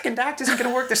the second act isn't going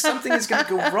to work. There's something is going to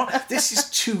go wrong. This is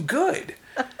too good.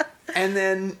 And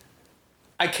then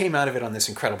I came out of it on this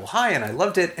incredible high and I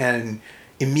loved it and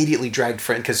immediately dragged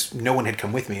friend because no one had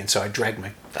come with me. And so I dragged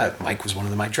Mike was one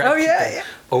of them. I dragged people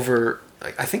over.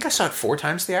 I think I saw it 4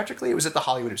 times theatrically. It was at the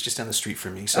Hollywood. It was just down the street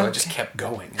from me. So I just kept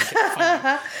going. I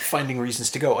kept finding reasons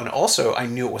to go. And also, I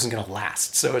knew it wasn't going to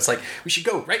last. So it's like, we should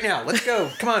go right now. Let's go.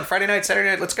 Come on, Friday night, Saturday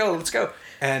night. Let's go.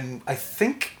 And I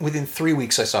think within 3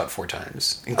 weeks, I saw it 4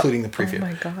 times, including the preview. Oh,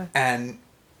 my God. And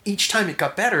each time it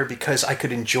got better because I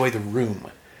could enjoy the room.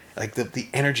 Like the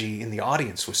energy in the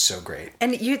audience was so great.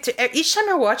 And each time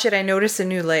I watch it, I notice a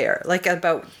new layer, like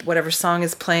about whatever song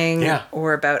is playing,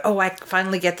 or about I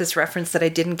finally get this reference that I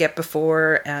didn't get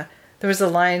before. There was a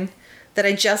line that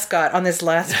I just got on this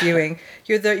last viewing.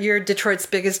 You're Detroit's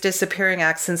biggest disappearing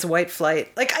act since White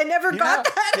Flight. Like I never got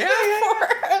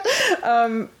that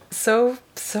before. So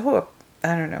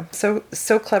I don't know.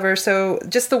 So clever. So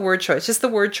just the word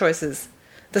choices.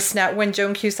 The snap when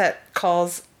Joan Cusack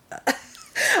calls.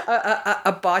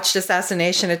 A botched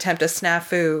assassination attempt a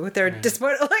snafu. They're just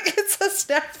like it's a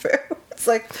snafu. It's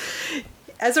like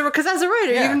as a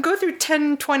writer, you can go through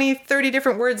 10, 20, 30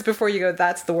 different words before you go,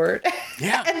 that's the word.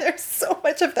 Yeah. And there's so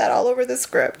much of that all over the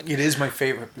script. It is my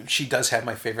favorite. She does have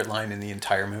my favorite line in the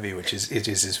entire movie, which is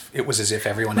it was as if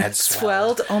everyone had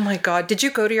swelled. Oh my God. Did you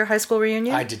go to your high school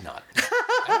reunion? I did not.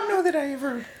 I don't know that I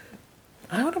ever.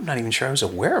 I'm not even sure I was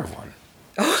aware of one.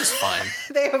 Which is fine.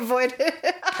 They avoided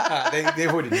it. They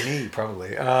avoided me, probably.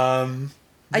 No,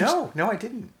 I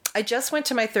didn't. I just went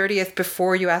to my 30th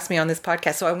before you asked me on this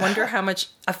podcast, so I wonder how much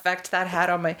effect that had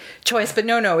on my choice. But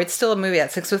no, it's still a movie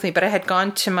that sticks with me. But I had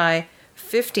gone to my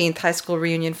 15th high school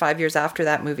reunion 5 years after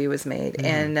that movie was made.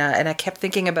 And I kept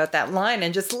thinking about that line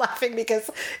and just laughing because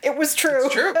it was true.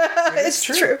 It's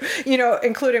true. It's true.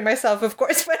 Including myself, of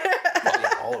course. But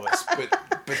all of us.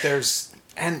 But there's...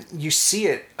 And you see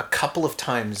it a couple of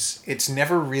times. It's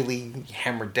never really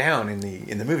hammered down in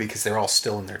the movie because they're all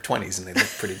still in their 20s and they look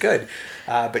pretty good.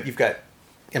 But you've got,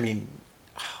 I mean,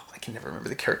 I can never remember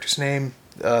the character's name.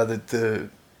 The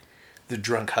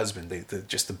drunk husband,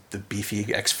 the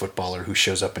beefy ex-footballer who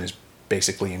shows up and is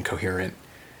basically incoherent.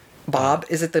 Bob?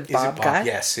 Is it the Bob guy?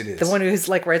 Yes, it is. The one who's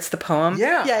like writes the poem?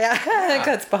 Yeah. Yeah. I think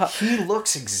that's Bob. He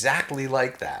looks exactly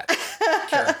like that.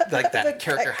 Like that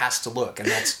character has to look, and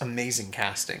that's amazing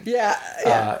casting.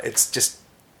 Yeah. It's just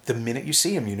the minute you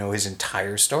see him, you know his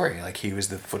entire story. Like he was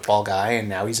the football guy, and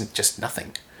now he's just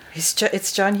nothing.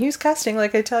 It's John Hughes casting,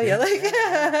 like I tell you.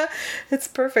 It's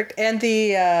perfect. And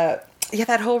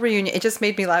that whole reunion, it just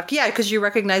made me laugh. Yeah, because you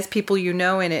recognize people you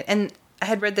know in it. And I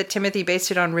had read that Timothy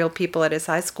based it on real people at his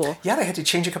high school. Yeah, they had to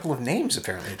change a couple of names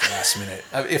apparently at the last minute.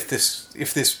 If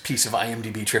this piece of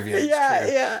IMDb trivia is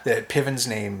true, that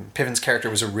Piven's character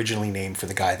was originally named for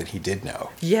the guy that he did know.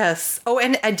 Yes. Oh,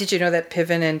 and did you know that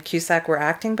Piven and Cusack were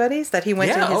acting buddies? That he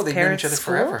went to his parents' school?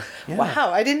 Forever. Yeah. Wow,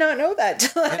 I did not know that.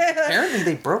 Apparently,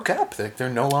 they broke up.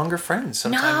 They're no longer friends.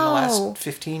 Sometime in the last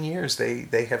 15 years,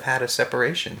 they have had a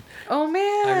separation. Oh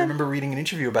man! I remember reading an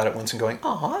interview about it once and going,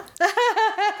 "Aw."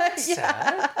 Sad.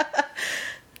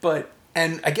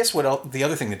 And I guess the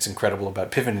other thing that's incredible about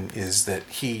Piven is that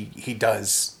he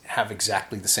does have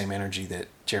exactly the same energy that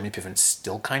Jeremy Piven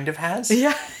still kind of has.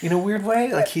 Yeah. In a weird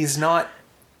way. Like he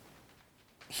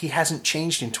hasn't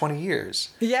changed in 20 years.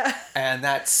 Yeah. And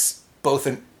that's both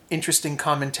an interesting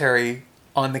commentary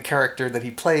on the character that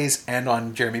he plays and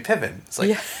on Jeremy Piven. It's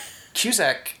like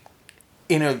Cusack,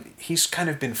 he's kind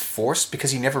of been forced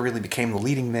because he never really became the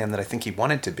leading man that I think he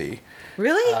wanted to be.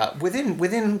 Really?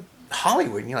 Within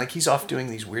Hollywood, like he's off doing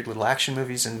these weird little action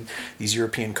movies and these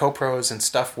European co-pros and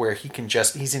stuff where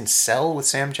he's in Cell with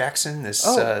Sam Jackson, this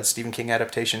Stephen King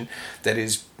adaptation that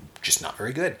is just not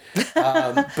very good.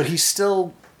 But he's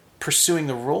still pursuing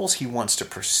the roles he wants to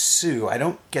pursue. I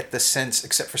don't get the sense,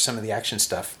 except for some of the action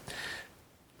stuff,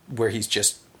 where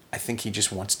I think he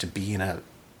just wants to be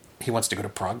he wants to go to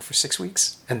Prague for 6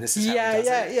 weeks, and this is how he does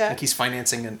it. Yeah. Like he's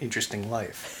financing an interesting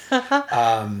life.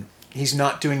 He's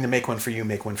not doing the make one for you,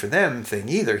 make one for them thing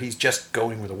either. He's just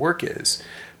going where the work is,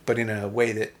 but in a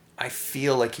way that I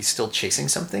feel like he's still chasing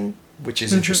something, which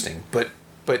is interesting. But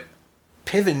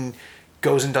Piven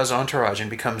goes and does Entourage and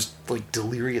becomes like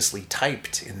deliriously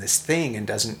typed in this thing and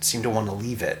doesn't seem to want to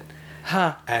leave it.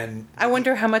 Huh. And I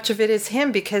wonder how much of it is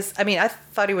him, because I mean, I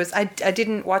thought he was. I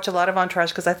didn't watch a lot of Entourage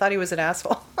because I thought he was an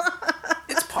asshole.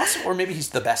 It's possible, or maybe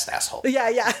he's the best asshole.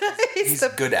 Yeah. He's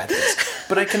good at this.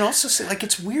 But I can also say, like,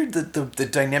 it's weird that the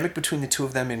dynamic between the two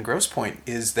of them in Grosse Pointe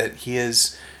is that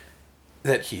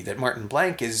that Martin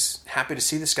Blanc is happy to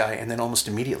see this guy and then almost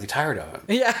immediately tired of him.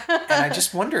 Yeah. And I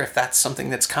just wonder if that's something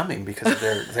that's coming because of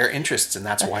their interests, and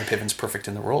that's why Piven's perfect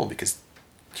in the role, because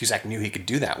Cusack knew he could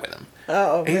do that with him.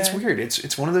 Oh, and it's weird.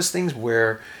 It's one of those things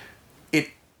where it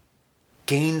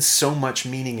gains so much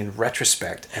meaning in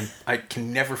retrospect, and I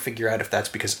can never figure out if that's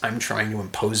because I'm trying to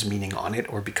impose meaning on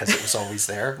it or because it was always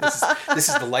there. This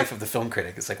is the life of the film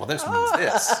critic. It's like, well, this means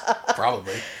this,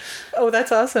 probably. Oh,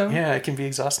 that's awesome. Yeah, it can be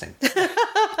exhausting.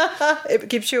 It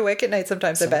keeps you awake at night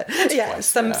sometimes, I bet. Yeah,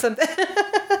 some.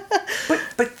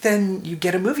 But then you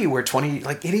get a movie where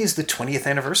it is the 20th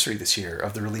anniversary this year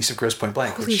of the release of Grosse Pointe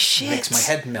Blank, Holy which shit. makes my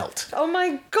head melt. Oh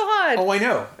my God. Oh, I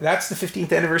know. That's the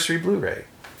 15th anniversary Blu-ray.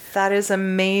 That is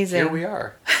amazing. Here we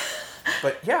are.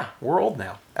 But yeah, we're old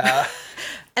now.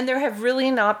 And there have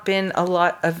really not been a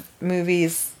lot of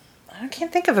movies. I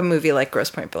can't think of a movie like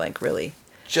Grosse Pointe Blank, really.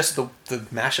 Just the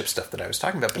mashup stuff that I was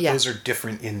talking about, but those are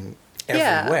different in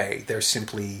every way. They're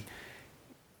simply,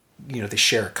 they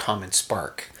share a common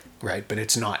spark, right? But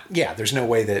it's not, there's no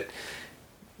way that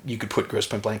you could put Grosse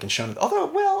Pointe Blank and Shaun of the... Although,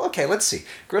 well, okay, let's see.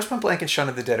 Grosse Pointe Blank and Shaun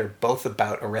of the Dead are both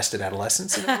about arrested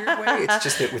adolescence in a weird way. It's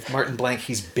just that with Martin Blanc,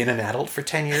 he's been an adult for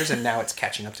 10 years, and now it's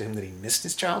catching up to him that he missed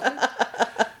his childhood.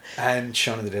 And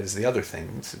Shaun of the Dead is the other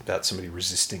thing. It's about somebody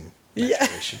resisting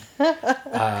maturation.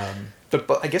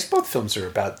 But I guess both films are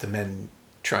about the men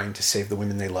trying to save the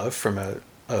women they love from a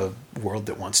world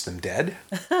that wants them dead.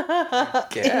 I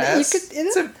guess.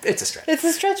 It's a stretch. It's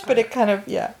a stretch, but it kind of,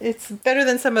 it's better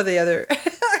than some of the other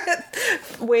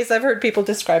ways I've heard people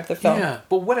describe the film. Yeah,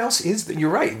 but what else is, you're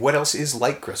right, what else is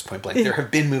like Grosse Pointe Blank? There have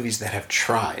been movies that have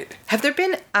tried. Have there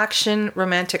been action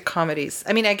romantic comedies?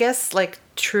 I mean, I guess like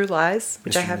True Lies,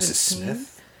 which I haven't seen.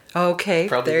 Smith. Okay,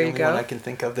 probably there the you go. One I can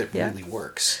think of that really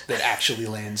works, that actually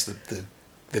lands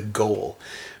the goal,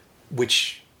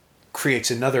 which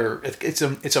creates another. It's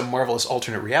a marvelous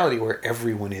alternate reality where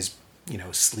everyone is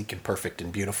sleek and perfect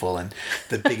and beautiful, and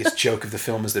the biggest joke of the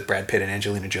film is that Brad Pitt and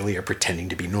Angelina Jolie are pretending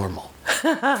to be normal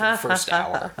for the first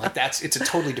hour. Like it's a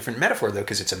totally different metaphor though,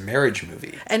 because it's a marriage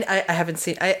movie. And I haven't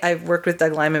seen. I've worked with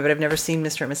Doug Liman, but I've never seen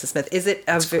Mr. and Mrs. Smith. Is it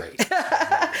Great.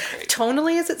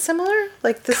 tonally? Is it similar?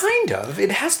 Like this? Kind of.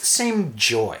 It has the same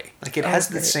joy. Like it has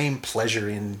the same pleasure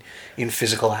in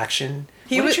physical action.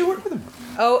 When did you work with him?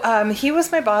 He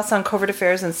was my boss on Covert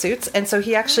Affairs and Suits, and so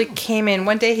he actually came in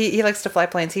one day. He likes to fly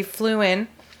planes. He flew in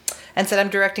and said, "I'm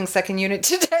directing second unit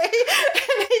today,"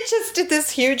 and he just did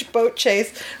this huge boat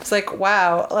chase. It was like,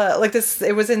 wow, like this.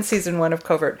 It was in season 1 of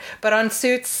Covert, but on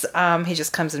Suits, he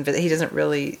just comes and visit. He doesn't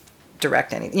really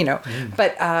direct any,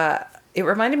 but. It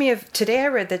reminded me of today. I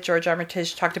read that George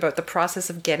Armitage talked about the process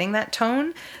of getting that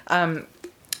tone, and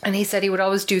he said he would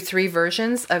always do 3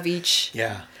 versions of each.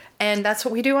 Yeah. And that's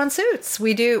what we do on Suits.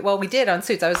 We did on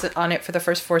Suits. I was on it for the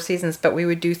first 4 seasons, but we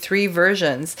would do 3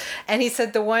 versions. And he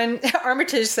said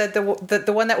Armitage said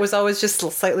the one that was always just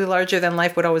slightly larger than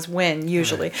life would always win,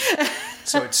 usually. Right.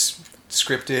 So it's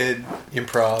scripted,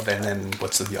 improv, and then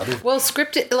what's the other? Well,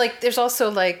 scripted, like, there's also,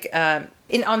 like,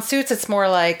 on Suits, it's more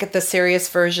like the serious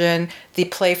version, the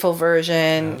playful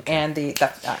version, and the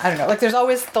I don't know. Like,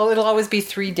 it'll always be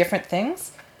 3 different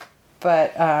things.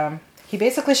 But, he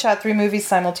basically shot 3 movies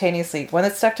simultaneously. One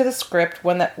that stuck to the script,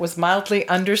 one that was mildly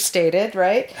understated,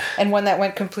 right? And one that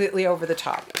went completely over the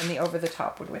top. And the over the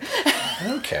top would win.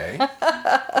 Okay.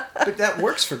 But that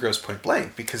works for Grosse Pointe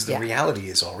Blank because the reality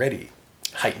is already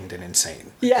heightened and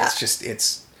insane. Yeah.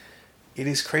 It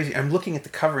is crazy. I'm looking at the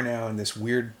cover now and this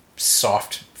weird,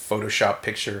 soft Photoshop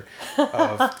picture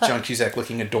of John Cusack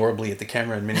looking adorably at the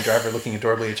camera and Minnie Driver looking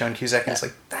adorably at John Cusack. And it's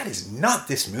like, that is not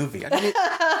this movie. I mean,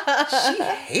 she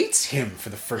hates him for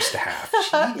the first half.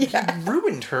 He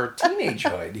ruined her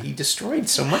teenagehood. He destroyed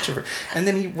so much of her. And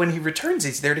then when he returns,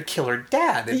 he's there to kill her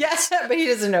dad. And yes, but he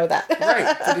doesn't know that.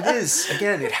 Right. But it is,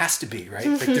 again, it has to be, right?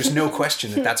 Like, there's no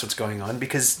question that that's what's going on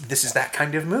because this is that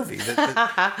kind of movie.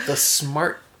 The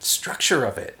smart structure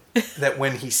of it, that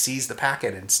when he sees the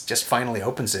packet and just finally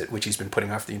opens it, which he's been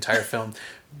putting off the entire film,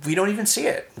 we don't even see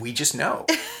it. We just know.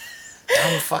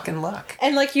 Dumb fucking luck.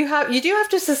 And like you do have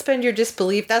to suspend your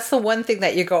disbelief. That's the one thing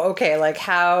that you go, okay, like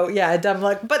how, dumb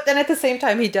luck. But then at the same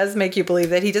time, he does make you believe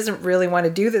that he doesn't really want to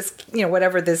do this,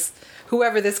 whoever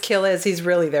this kill is, he's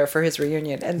really there for his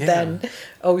reunion. And then,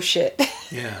 oh shit.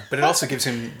 Yeah, but it also gives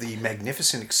him the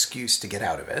magnificent excuse to get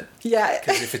out of it. Yeah.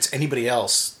 Because if it's anybody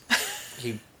else,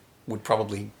 he would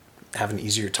probably have an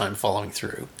easier time following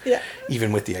through. Yeah.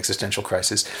 Even with the existential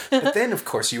crisis. But then, of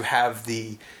course, you have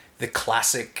the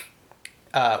classic,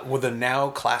 the now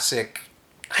classic.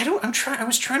 I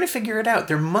was trying to figure it out.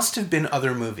 There must have been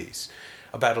other movies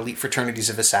about elite fraternities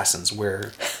of assassins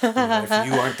where if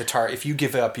you aren't if you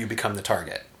give up, you become the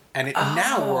target. And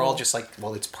now we're all just like,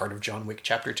 well, it's part of John Wick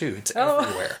Chapter 2. It's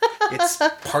everywhere. It's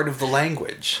part of the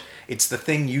language. It's the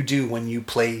thing you do when you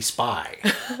play spy.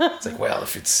 It's like, well,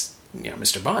 if it's,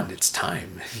 Mr. Bond, it's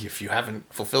time. If you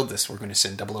haven't fulfilled this, we're going to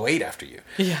send 008 after you.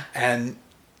 Yeah. And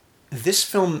this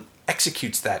film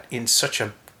executes that in such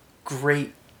a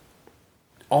great,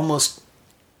 almost,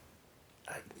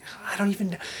 I don't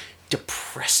even know,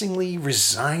 depressingly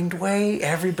resigned way.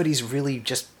 Everybody's really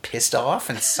just pissed off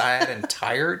and sad and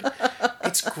tired.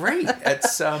 It's great.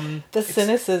 It's the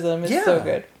cynicism is so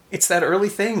good. It's that early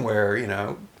thing where,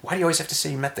 why do you always have to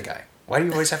say you met the guy? Why do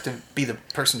you always have to be the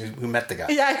person who met the guy?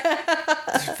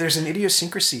 Yeah. There's an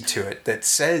idiosyncrasy to it that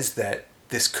says that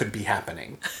this could be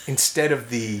happening instead of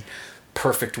the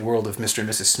perfect world of Mr. and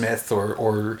Mrs. Smith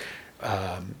or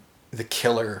The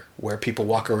Killer, where people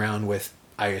walk around with,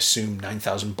 I assume,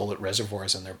 9,000 bullet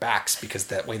reservoirs on their backs because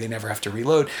that way they never have to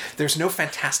reload. There's no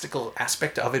fantastical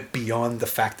aspect of it beyond the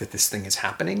fact that this thing is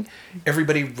happening.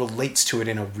 Everybody relates to it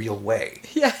in a real way,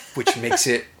 which makes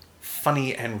it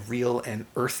funny and real and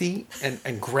earthy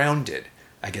and grounded,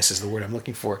 I guess is the word I'm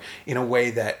looking for, in a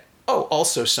way that,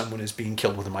 also someone is being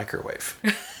killed with a microwave.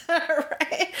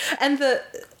 Right. And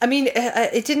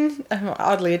it didn't,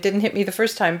 oddly, it didn't hit me the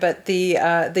first time, but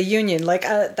the union, like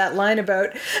that line about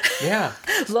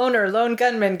lone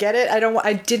gunman, get it?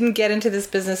 I didn't get into this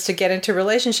business to get into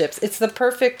relationships. It's the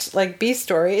perfect, like, B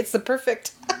story. It's the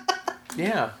perfect.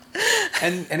 Yeah.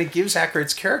 And it gives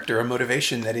Aykroyd's character a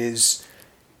motivation that is,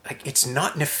 like, it's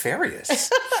not nefarious.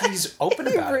 He's open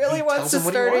about it. He really wants to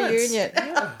start a union.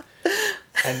 Yeah.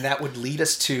 And that would lead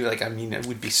us to, it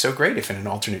would be so great if in an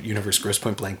alternate universe, Grosse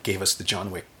Pointe Blank gave us the John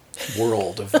Wick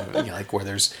world of, where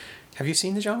there's... Have you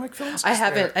seen the John Wick films? I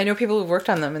haven't. I know people who've worked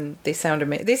on them, and they sound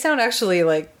amazing. They sound actually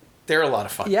like... They're a lot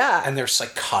of fun. Yeah. And they're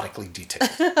psychotically detailed.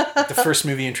 The first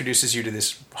movie introduces you to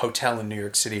this hotel in New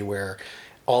York City where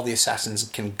all the assassins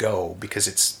can go because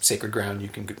it's sacred ground.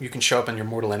 You can show up and your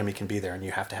mortal enemy can be there, and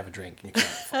you have to have a drink. And you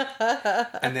can't.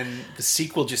 And then the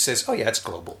sequel just says, "Oh yeah, it's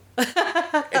global.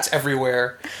 It's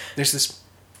everywhere." There's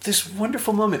this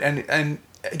wonderful moment, and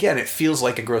again, it feels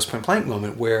like a Grosse Pointe Blank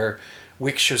moment where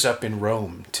Wick shows up in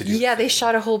Rome to do. Yeah, they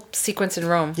shot a whole sequence in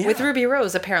Rome with Ruby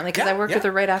Rose apparently because I worked with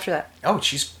her right after that. Oh,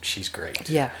 she's great.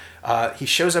 Yeah. He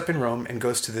shows up in Rome and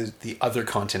goes to the other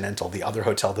Continental, the other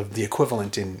hotel, the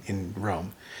equivalent in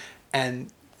Rome,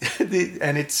 and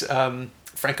it's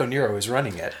Franco Nero is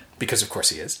running it because of course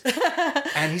he is,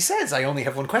 and he says, "I only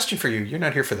have one question for you. You're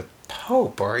not here for the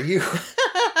Pope, are you?"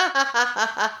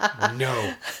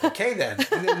 No. Okay then.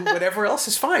 And then whatever else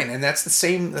is fine. And that's the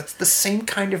same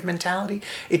kind of mentality.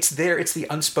 It's there. It's the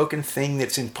unspoken thing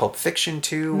that's in Pulp Fiction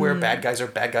too, where bad guys are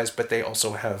bad guys, but they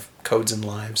also have codes and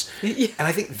lives. Yeah. And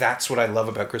I think that's what I love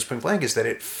about Grosse Pointe Blank is that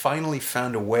it finally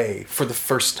found a way, for the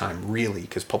first time really,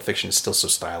 because Pulp Fiction is still so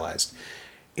stylized,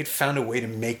 it found a way to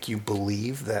make you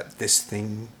believe that this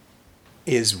thing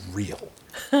is real.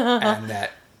 And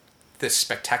that this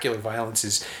spectacular violence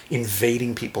is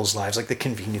invading people's lives, like the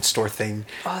convenience store thing.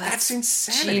 Oh, that's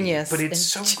insanity. Genius. But it's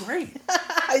so great.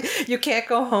 You can't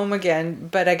go home again,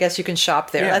 but I guess you can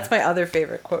shop there. Yeah. That's my other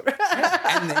favorite quote.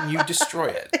 Yeah. And then you destroy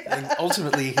it. Yeah. And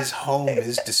ultimately, his home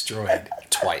is destroyed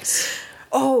twice.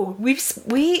 Oh,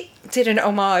 we did an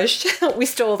homage. We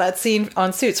stole that scene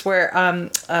on Suits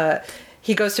where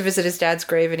he goes to visit his dad's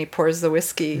grave and he pours the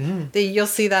whiskey. Mm-hmm. You'll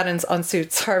see that on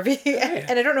Suits, Harvey. Yeah.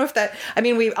 And I don't know if that... I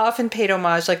mean, we often paid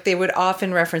homage. Like, they would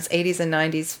often reference 80s and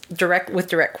 90s direct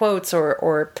quotes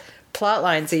or plot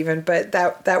lines even. But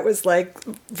that was, like,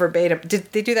 verbatim.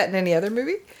 Did they do that in any other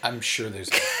movie? I'm sure there's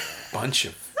a bunch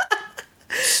of...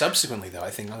 Subsequently, though, I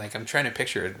think, like, I'm trying to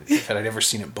picture it if I'd ever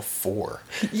seen it before.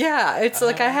 Yeah, it's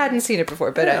like I hadn't seen it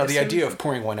before, but... the idea of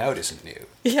pouring one out isn't new.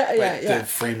 Yeah. The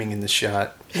framing in the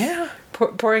shot. Yeah.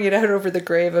 Pouring it out over the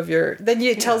grave of your... Then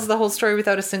it tells the whole story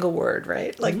without a single word,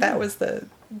 right? Like, that was the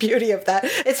beauty of that.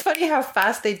 It's funny how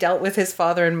fast they dealt with his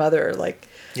father and mother. Like,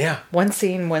 one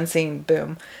scene,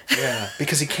 boom. Yeah,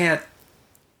 because you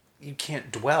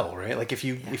can't dwell, right? Like, if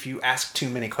you ask too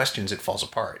many questions, it falls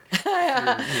apart.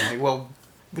 Well,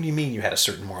 what do you mean you had a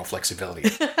certain moral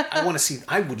flexibility?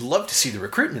 I would love to see the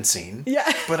recruitment scene,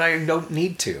 but I don't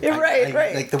need to. Yeah,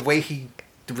 right. Like, the way he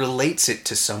relates it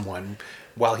to someone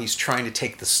while he's trying to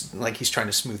he's trying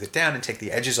to smooth it down and take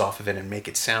the edges off of it and make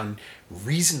it sound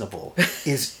reasonable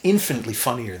is infinitely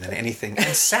funnier than anything,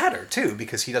 and sadder too,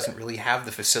 because he doesn't really have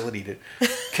the facility to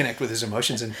connect with his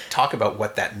emotions and talk about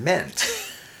what that meant.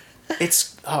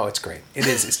 It's great. It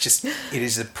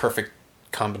is the perfect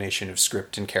combination of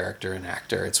script and character and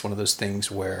actor. It's one of those things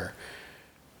where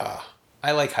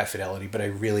I like High Fidelity, but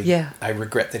I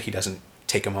regret that he doesn't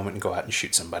take a moment and go out and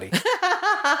shoot somebody.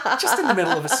 Just in the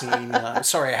middle of a scene.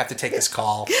 Sorry, I have to take this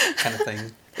call, kind of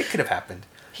thing. It could have happened.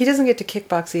 He doesn't get to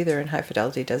kickbox either in High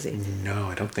Fidelity, does he? No,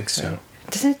 I don't think so.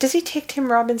 Right. Does he take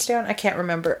Tim Robbins down? I can't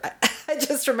remember. I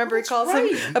just remember he calls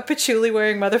him a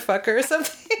patchouli-wearing motherfucker or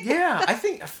something. Yeah, I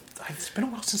think... It's been a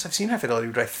while since I've seen High Fidelity,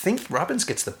 but I think Robbins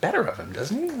gets the better of him,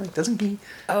 doesn't he? Like, doesn't he?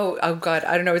 Oh God,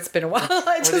 I don't know. It's been a while.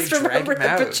 I just remember the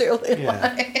patchouli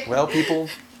line. Well, people,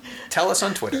 tell us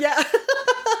on Twitter. Yeah.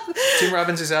 Tim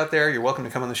Robbins is out there. You're welcome to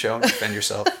come on the show and defend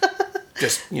yourself.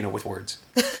 Just, with words.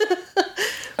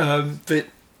 But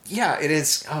yeah, it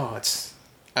is.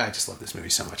 I just love this movie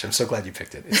so much. I'm so glad you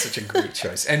picked it. It's such a great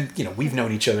choice. And, we've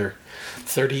known each other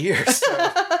 30 years.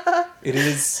 So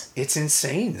it's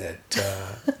insane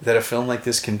that a film like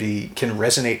this can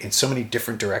resonate in so many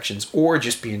different directions or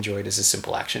just be enjoyed as a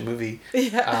simple action movie.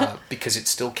 Yeah. Because it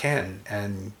still can.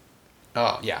 And,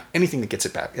 anything that gets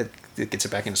it back, it gets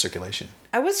it back into circulation.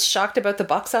 I was shocked about the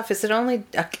box office. It only,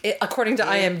 according to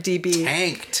IMDb...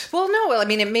 tanked. Well, no. I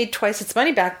mean, it made twice its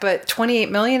money back, but $28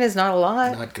 million is not a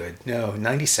lot. Not good. No,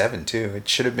 97 too. It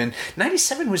should have been...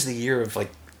 97 was the year of,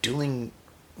 like, dueling...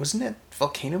 Wasn't it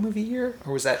Volcano movie year?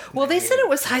 Or was that... Well, they said it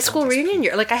was High School Reunion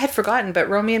year. Like, I had forgotten, but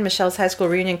Romy and Michelle's High School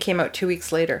Reunion came out 2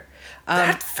 weeks later.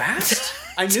 That fast?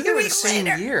 I knew they were the same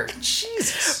year.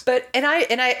 Jesus. But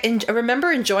I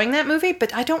remember enjoying that movie,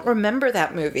 but I don't remember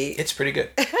that movie. It's pretty good.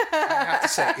 I have to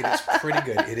say, it is pretty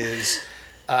good. It is.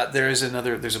 There's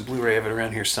a Blu-ray of it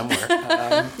around here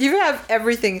somewhere. You have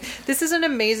everything. This is an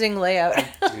amazing layout.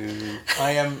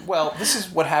 I do. Well, this is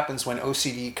what happens when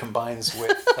OCD combines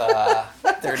with.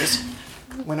 There it is.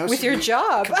 When OCD with your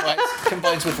job.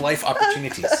 combines with life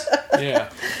opportunities. Yeah.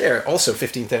 There, also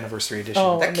 15th anniversary edition.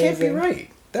 Oh, that amazing. Can't be right.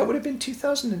 That would have been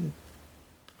 2000 and...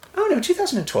 Oh, no,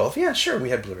 2012. Yeah, sure, we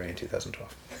had Blu-ray in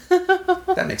 2012.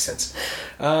 That makes sense.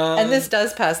 And this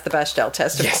does pass the Bechdel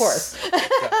test, of course. It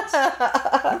does.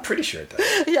 I'm pretty sure it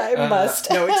does. Yeah, it must.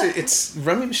 No, it's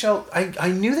Romy and Michelle.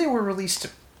 I knew they were released.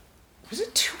 Was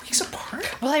it 2 weeks apart?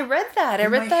 Well, I read that. I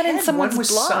read that in someone's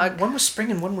blog. One was spring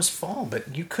and one was fall,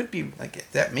 but you could be like,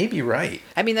 that may be right.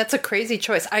 I mean, that's a crazy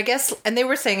choice, I guess. And they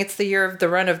were saying it's the year of the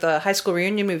run of the high school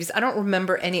reunion movies. I don't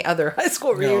remember any other high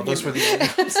school reunion. No, those were the only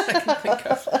ones I can think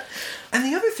of. And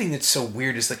the other thing that's so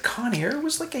weird is that Con Air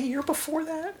was like a year before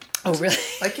that. Oh, really?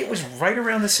 Like, it was right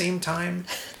around the same time.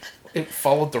 It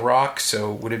followed The Rock,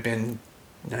 so it would have been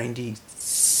 90.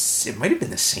 It might have been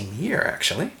the same year,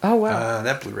 actually. Oh, wow.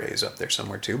 That Blu-ray is up there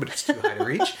somewhere, too, but it's too high to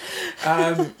reach.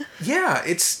 Yeah,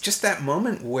 it's just that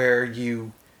moment where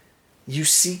you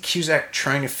see Cusack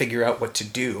trying to figure out what to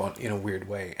do in a weird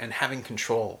way and having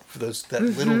control for that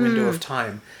little window of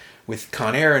time. With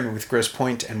Con Air and with Grosse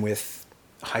Pointe and with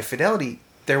High Fidelity,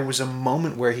 there was a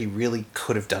moment where he really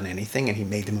could have done anything and he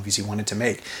made the movies he wanted to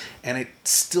make. And it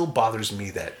still bothers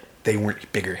me that they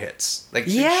weren't bigger hits. Like,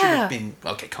 it should have been...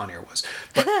 Okay, Con Air was.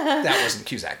 But that wasn't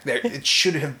Cusack. It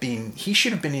should have been... He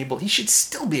should have been able... He should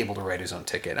still be able to write his own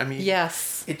ticket. I mean...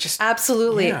 Yes. It just...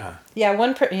 Absolutely. Yeah.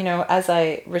 Yeah, as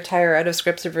I retire out of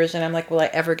script supervision, I'm like, will I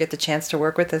ever get the chance to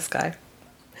work with this guy?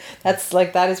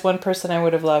 That is one person I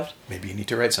would have loved. Maybe you need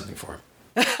to write something for him.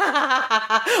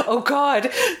 Oh,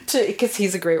 God. Because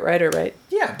he's a great writer, right?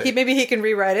 Yeah, but maybe he can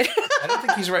rewrite it. I don't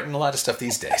think he's writing a lot of stuff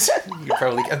these days. You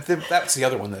probably that's the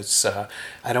other one that's I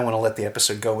don't want to let the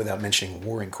episode go without mentioning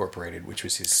War Incorporated, which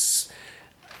was his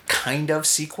kind of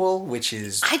sequel, which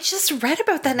is I just read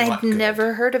about that and I'd good.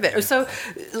 Never heard of it. Yeah. So,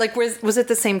 like, was it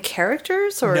the same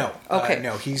characters or no? Okay,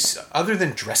 no. He's other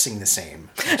than dressing the same,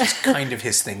 which is kind of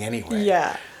his thing anyway.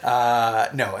 Yeah.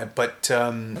 No, but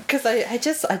because I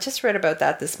just read about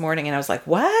that this morning and I was like,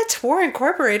 what? War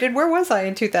Incorporated? Where was I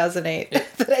in 2008?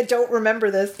 That I don't remember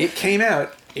this. It came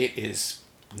out. It is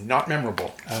not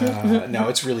memorable. No,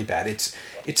 it's really bad.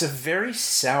 It's a very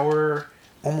sour,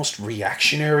 almost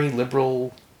reactionary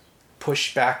liberal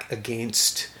pushback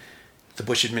against the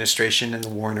Bush administration and the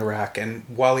war in Iraq. And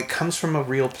while it comes from a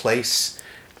real place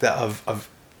of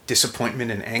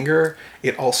disappointment and anger,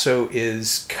 it also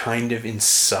is kind of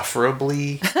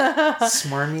insufferably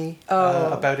smarmy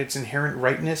about its inherent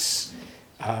rightness.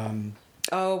 I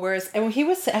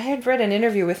had read an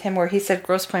interview with him where he said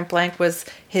Grosse Pointe Blank was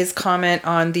his comment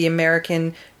on the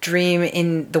American dream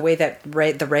in the way that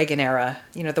the Reagan era,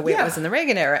 the way it was in the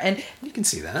Reagan era. And you can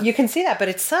see that. You can see that, but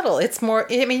it's subtle. It's more,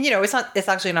 it's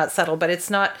actually not subtle, but it's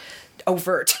not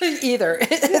overt either.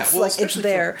 It's like it's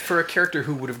there. For a character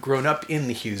who would have grown up in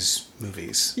the Hughes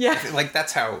movies. Yeah. Like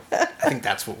that's how, I think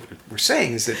that's what we're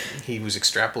saying is that he was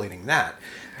extrapolating that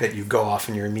you go off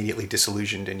and you're immediately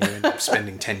disillusioned and you end up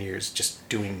spending 10 years just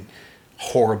doing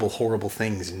horrible, horrible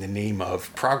things in the name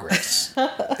of progress.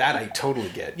 That I totally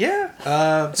get.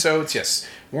 Yeah. So it's, yes,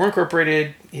 War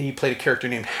Incorporated, he played a character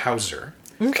named Hauser.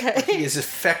 Okay. He is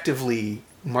effectively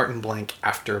Martin Blank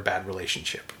after a bad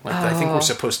relationship. I think we're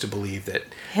supposed to believe that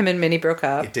him and Minnie broke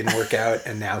up. It didn't work out,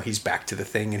 and now he's back to the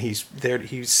thing, and he's there.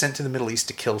 He's sent to the Middle East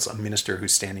to kill a minister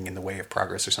who's standing in the way of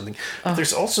progress or something. But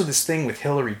there's also this thing with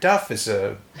Hilary Duff as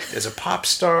a pop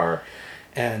star,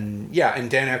 and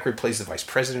Dan Aykroyd plays the vice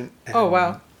president. And, oh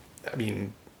wow! I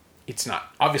mean, it's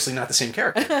obviously not the same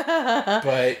character,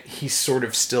 but he's sort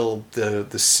of still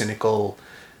the cynical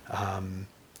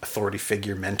authority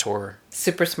figure, mentor.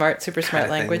 Super smart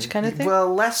language kind of thing?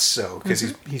 Well, less so,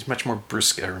 because he's much more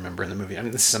brusque, I remember, in the movie. I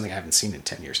mean, this is something I haven't seen in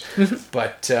 10 years.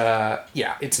 But,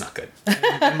 it's not good.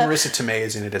 And Marissa Tomei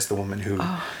is in it as the woman who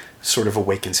sort of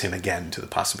awakens him again to the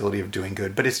possibility of doing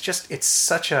good. But it's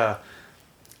such a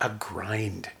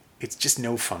grind. It's just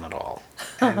no fun at all.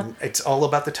 And it's all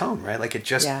about the tone, right? Like, it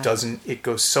just doesn't... It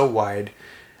goes so wide.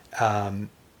 And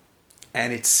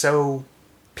it's so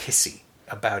pissy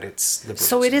about its liberalism.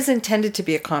 So it is intended to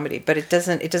be a comedy, but it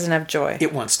doesn't have joy.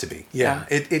 It wants to be. Yeah.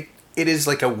 It is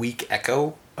like a weak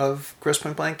echo of Grosse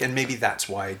Pointe Blank, and maybe that's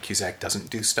why Cusack doesn't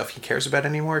do stuff he cares about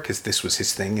anymore, because this was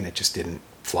his thing and it just didn't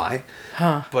fly.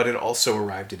 But it also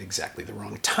arrived at exactly the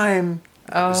wrong time.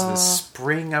 It was the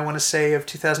spring, I want to say, of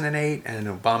 2008, and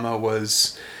Obama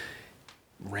was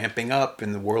ramping up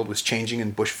and the world was changing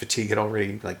and Bush fatigue had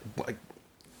already,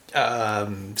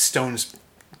 Stone's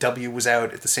W was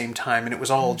out at the same time, and it was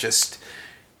all just,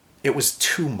 it was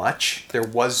too much. There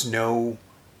was no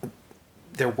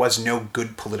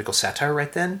good political satire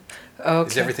right then. Okay.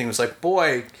 Because everything was like,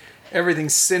 boy,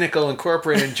 everything's cynical,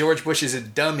 incorporated, and George Bush is a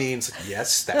dummy. And it's like,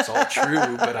 yes, that's all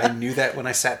true, but I knew that when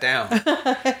I sat down.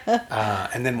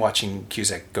 And then watching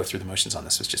Cusack go through the motions on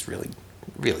this was just really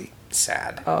really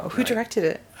sad. Oh, who directed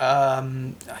it? I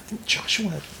think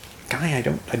Joshua, guy I'd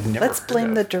never. Let's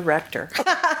blame the director.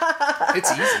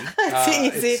 It's easy.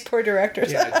 It's easy. Poor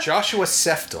directors. Yeah, Joshua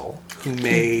Seftel, who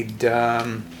made.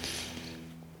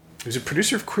 He was a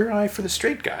producer of Queer Eye for the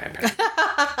Straight Guy, apparently.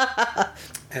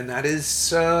 And that is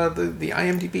the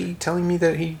IMDb telling me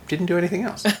that he didn't do anything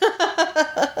else. He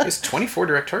has 24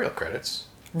 directorial credits.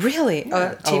 Really?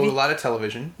 Yeah. TV? A lot of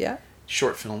television. Yeah.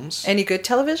 Short films. Any good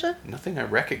television? Nothing I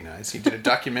recognize. He did a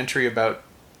documentary about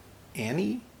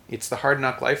Annie. It's the Hard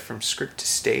Knock Life from script to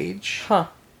stage. Huh.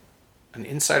 An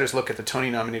insider's look at the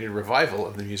Tony-nominated revival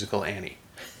of the musical Annie.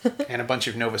 And a bunch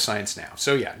of Nova Science Now.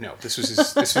 So yeah, no, this was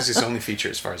his only feature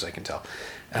as far as I can tell.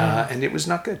 And it was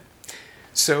not good.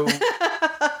 So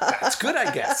that's good,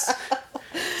 I guess.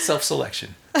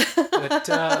 Self-selection.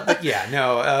 But yeah,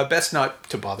 no, best not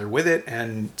to bother with it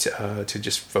and to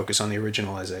just focus on the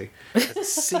original as a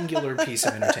singular piece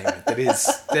of entertainment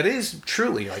that is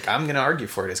truly, like, I'm going to argue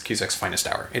for it as Cusack's finest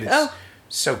hour. It is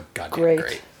so goddamn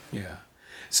great. Yeah.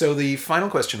 So the final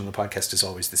question on the podcast is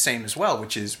always the same as well,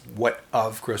 which is, what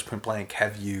of Grosse Pointe Blank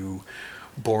have you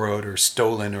borrowed or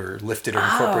stolen or lifted or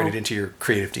incorporated into your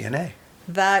creative DNA?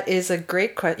 That is a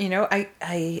great question. You know,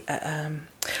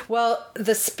 well,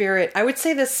 the spirit, I would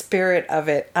say the spirit of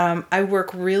it. I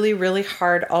work really, really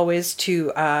hard always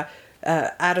to add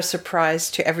a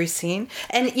surprise to every scene.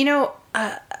 And, you know,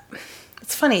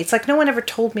 it's funny. It's like no one ever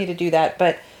told me to do that,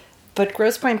 but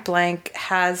Grosse Pointe Blank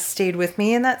has stayed with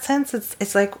me in that sense.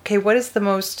 It's like, okay, what is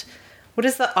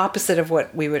the opposite of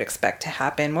what we would expect to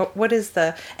happen? What is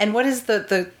the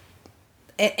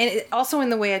and it, also in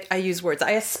the way I use words,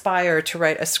 I aspire to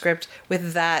write a script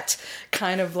with that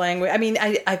kind of language. I mean,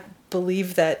 I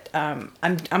believe that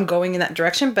I'm going in that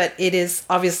direction, but it is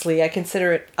obviously, I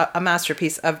consider it a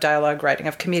masterpiece of dialogue writing,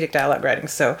 of comedic dialogue writing.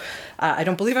 So I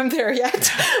don't believe I'm there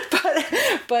yet,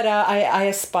 but I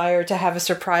aspire to have a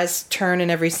surprise turn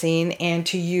in every scene and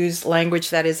to use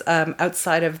language that is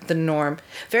outside of the norm.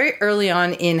 Very early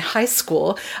on in high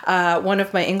school, one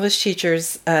of my English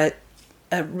teachers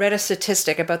read a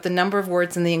statistic about the number of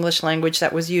words in the English language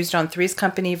that was used on Three's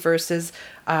Company versus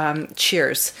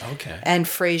Cheers and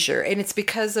Frasier. And it's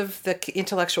because of the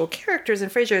intellectual characters in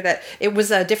Frasier that it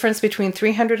was a difference between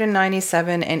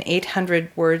 397 and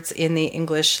 800 words in the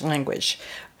English language.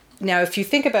 Now, if you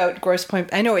think about Grosse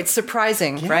Pointe, I know it's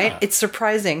surprising, right? It's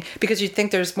surprising because you'd think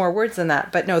there's more words than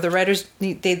that. But no, the writers,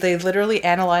 they literally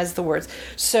analyze the words.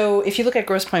 So if you look at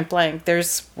Grosse Pointe Blank,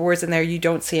 there's words in there you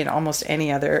don't see in almost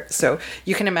any other. So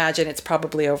you can imagine it's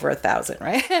probably over 1,000,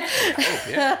 right?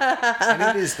 And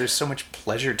it is. There's so much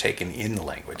pleasure taken in the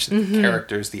language. The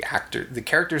characters, the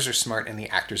characters are smart and the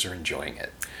actors are enjoying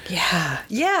it.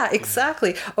 Yeah,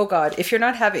 exactly. Oh God, if you're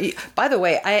not having, by the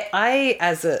way, I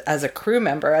as a crew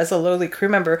member, as a lowly crew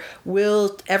member,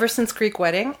 will, ever since Greek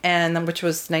Wedding, and which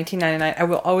was 1999, I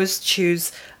will always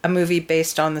choose a movie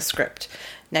based on the script.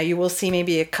 Now you will see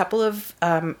maybe a couple of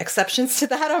exceptions to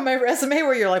that on my resume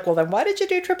where you're like, well, then why did you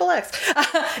do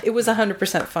XXX? It was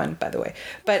 100% fun, by the way.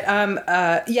 But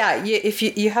if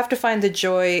you have to find the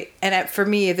joy, and for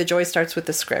me, the joy starts with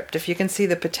the script. If you can see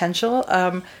the potential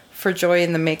for joy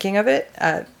in the making of it,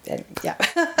 Yeah,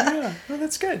 well,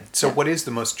 that's good. So what is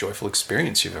the most joyful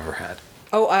experience you've ever had?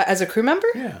 Oh, as a crew member?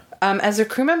 Yeah. As a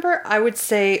crew member, I would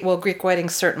say, well, Greek Wedding,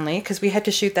 certainly, because we had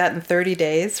to shoot that in 30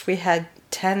 days. We had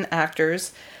 10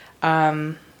 actors.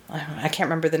 I can't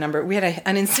remember the number. We had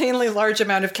an insanely large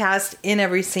amount of cast in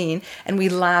every scene, and we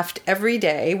laughed every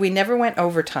day. We never went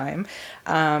overtime.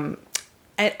 And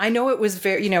I know it was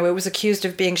very, it was accused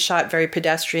of being shot very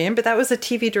pedestrian, but that was a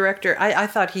TV director. I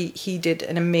thought he did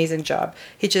an amazing job.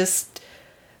 He just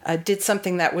did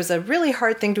something that was a really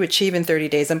hard thing to achieve in 30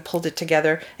 days and pulled it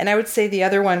together. And I would say the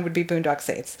other one would be Boondock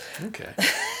Saints. Okay.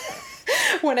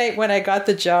 When I got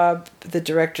the job, the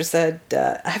director said,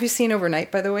 have you seen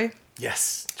Overnight, by the way?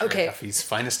 Yes. Okay. Duffy's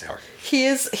finest hour. He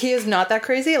is not that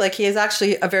crazy. Like, he is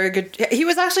actually he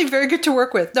was actually very good to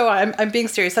work with. No, I'm being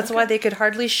serious. That's why they could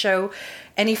hardly show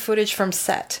any footage from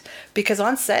set, because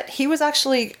on set he was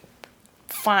actually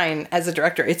fine as a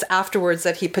director. It's afterwards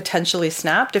that he potentially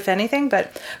snapped, if anything.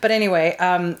 But anyway,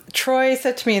 Troy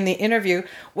said to me in the interview,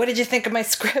 "What did you think of my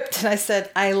script?" And I said,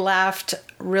 "I laughed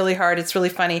really hard. It's really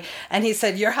funny." And he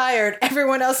said, "You're hired.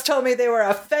 Everyone else told me they were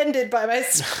offended by my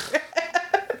script."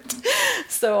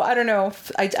 So I don't know.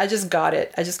 I just got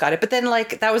it. But then,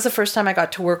 like, that was the first time I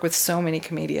got to work with so many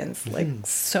comedians. Like,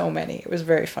 so many. It was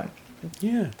very fun.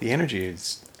 Yeah, the energy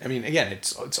is. I mean, again,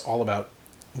 it's all about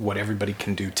what everybody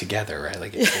can do together, right?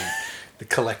 Like, it's the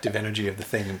collective energy of the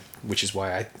thing, which is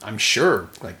why I'm sure,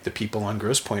 like, the people on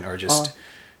Grosse Pointe are just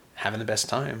having the best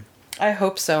time. I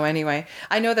hope so anyway.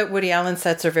 I know that Woody Allen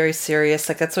sets are very serious.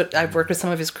 Like that's what I've worked with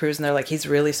some of his crews and they're like, he's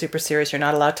really super serious. You're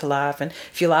not allowed to laugh. And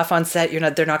if you laugh on set,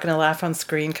 they're not going to laugh on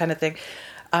screen kind of thing.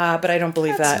 But I don't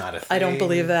believe That's that. not a thing. I don't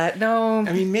believe that. No.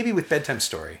 I mean, maybe with Bedtime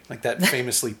Story, like that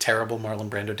famously terrible Marlon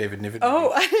Brando, David Niven movie.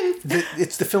 Oh,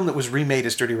 It's the film that was remade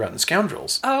as Dirty Rotten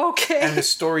Scoundrels. Okay. And the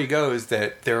story goes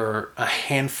that there are a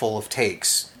handful of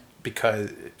takes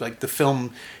because, like, the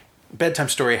film Bedtime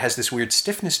Story has this weird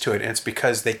stiffness to it, and it's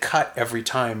because they cut every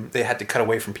time they had to cut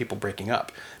away from people breaking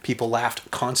up. People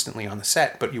laughed constantly on the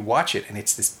set, but you watch it and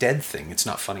it's this dead thing. It's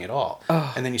not funny at all.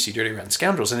 Oh. And then you see Dirty Rotten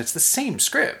Scoundrels and it's the same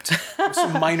script with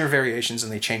some minor variations,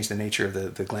 and they change the nature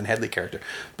of the Glenn Headley character.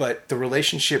 But the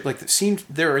relationship, like the scene,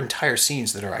 there are entire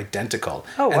scenes that are identical.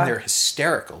 Oh, wow. And they're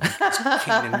hysterical because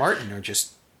Kane and Martin are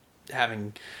just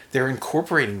they're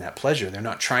incorporating that pleasure. They're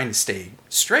not trying to stay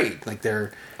straight. Like they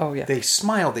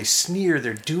smile, they sneer,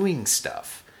 they're doing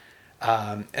stuff.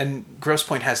 And Grosse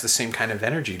Pointe has the same kind of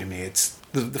energy to me. It's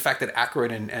the fact that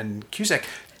Aykroyd and Cusack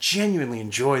genuinely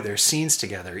enjoy their scenes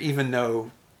together, even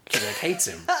though Cusack hates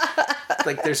him.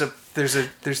 Like there's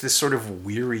this sort of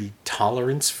weary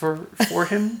tolerance for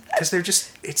him because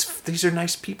these are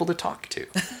nice people to talk to.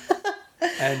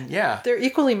 And yeah, they're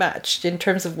equally matched in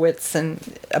terms of wits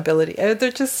and ability.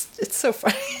 It's so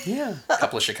funny. Yeah, a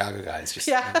couple of Chicago guys just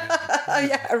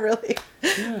yeah, really.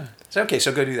 Yeah. So okay,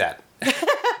 so go do that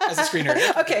as a screener.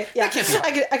 Okay, yeah, I could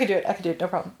do it. I could do it. No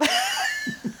problem.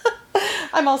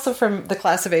 I'm also from the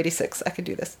class of '86. I could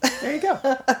do this. There you go.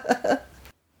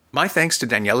 My thanks to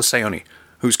Daniela Saioni,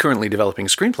 who's currently developing a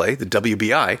screenplay, The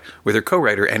WBI, with her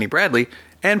co-writer Annie Bradley,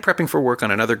 and prepping for work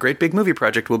on another great big movie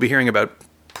project we'll be hearing about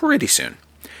pretty soon.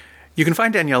 You can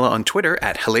find Daniela on Twitter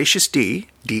at HellaciousD,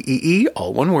 D-E-E,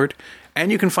 all one word,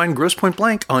 and you can find Grosse Pointe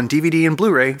Blank on DVD and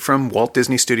Blu-ray from Walt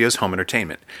Disney Studios Home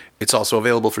Entertainment. It's also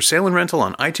available for sale and rental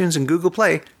on iTunes and Google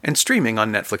Play, and streaming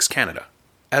on Netflix Canada.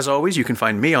 As always, you can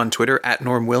find me on Twitter at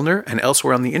Norm Wilner, and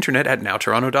elsewhere on the internet at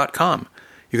nowtoronto.com.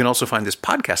 You can also find this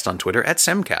podcast on Twitter at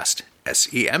Semcast,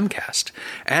 S-E-M-Cast,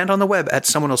 and on the web at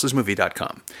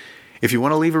someoneelsesmovie.com. If you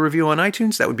want to leave a review on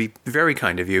iTunes, that would be very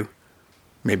kind of you.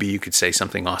 Maybe you could say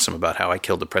something awesome about how I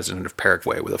killed the president of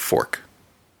Paraguay with a fork.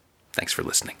 Thanks for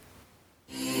listening.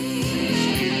 I'm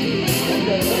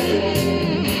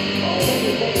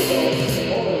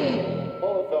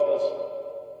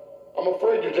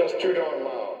afraid you're just too darn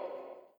loud.